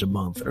 figures a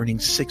month, earning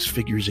 6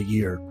 figures a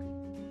year,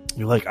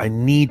 you're like, I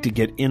need to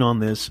get in on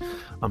this.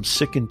 I'm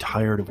sick and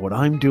tired of what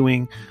I'm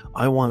doing.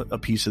 I want a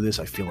piece of this.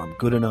 I feel I'm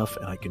good enough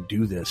and I can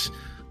do this.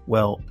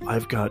 Well,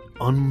 I've got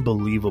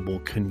unbelievable,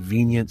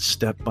 convenient,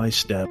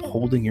 step-by-step,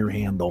 holding your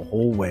hand the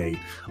whole way,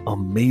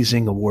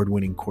 amazing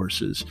award-winning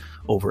courses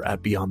over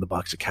at Beyond the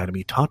Box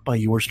Academy, taught by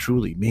yours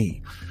truly,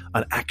 me,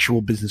 an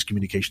actual business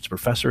communications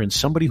professor and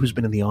somebody who's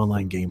been in the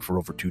online game for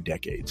over 2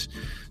 decades.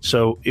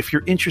 So if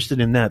you're interested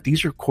in that,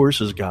 these are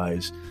courses,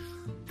 guys,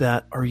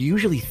 that are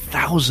usually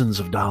thousands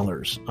of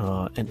dollars,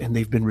 and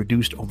they've been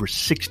reduced over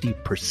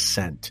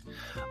 60%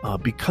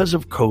 because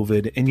of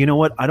COVID. And you know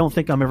what? I don't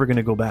think I'm ever going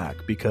to go back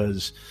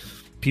because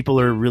people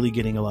are really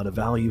getting a lot of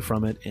value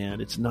from it,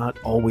 and it's not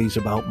always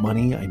about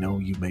money. I know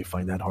you may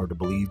find that hard to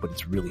believe, but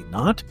it's really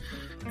not.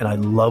 And I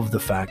love the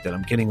fact that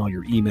I'm getting all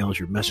your emails,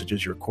 your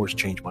messages. Your course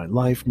changed my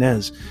life.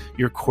 Nez,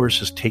 your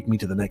courses take me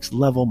to the next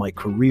level, my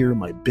career,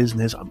 my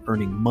business. I'm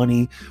earning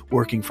money,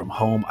 working from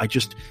home.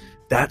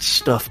 That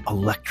stuff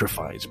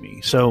electrifies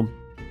me. So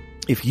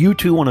if you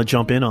too want to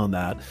jump in on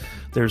that,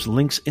 there's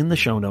links in the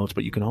show notes,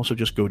 but you can also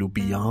just go to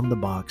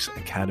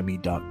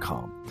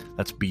BeyondTheBoxAcademy.com.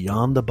 That's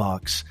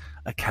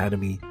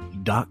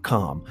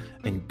BeyondTheBoxAcademy.com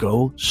and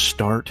go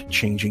start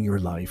changing your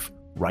life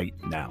right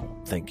now.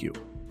 Thank you.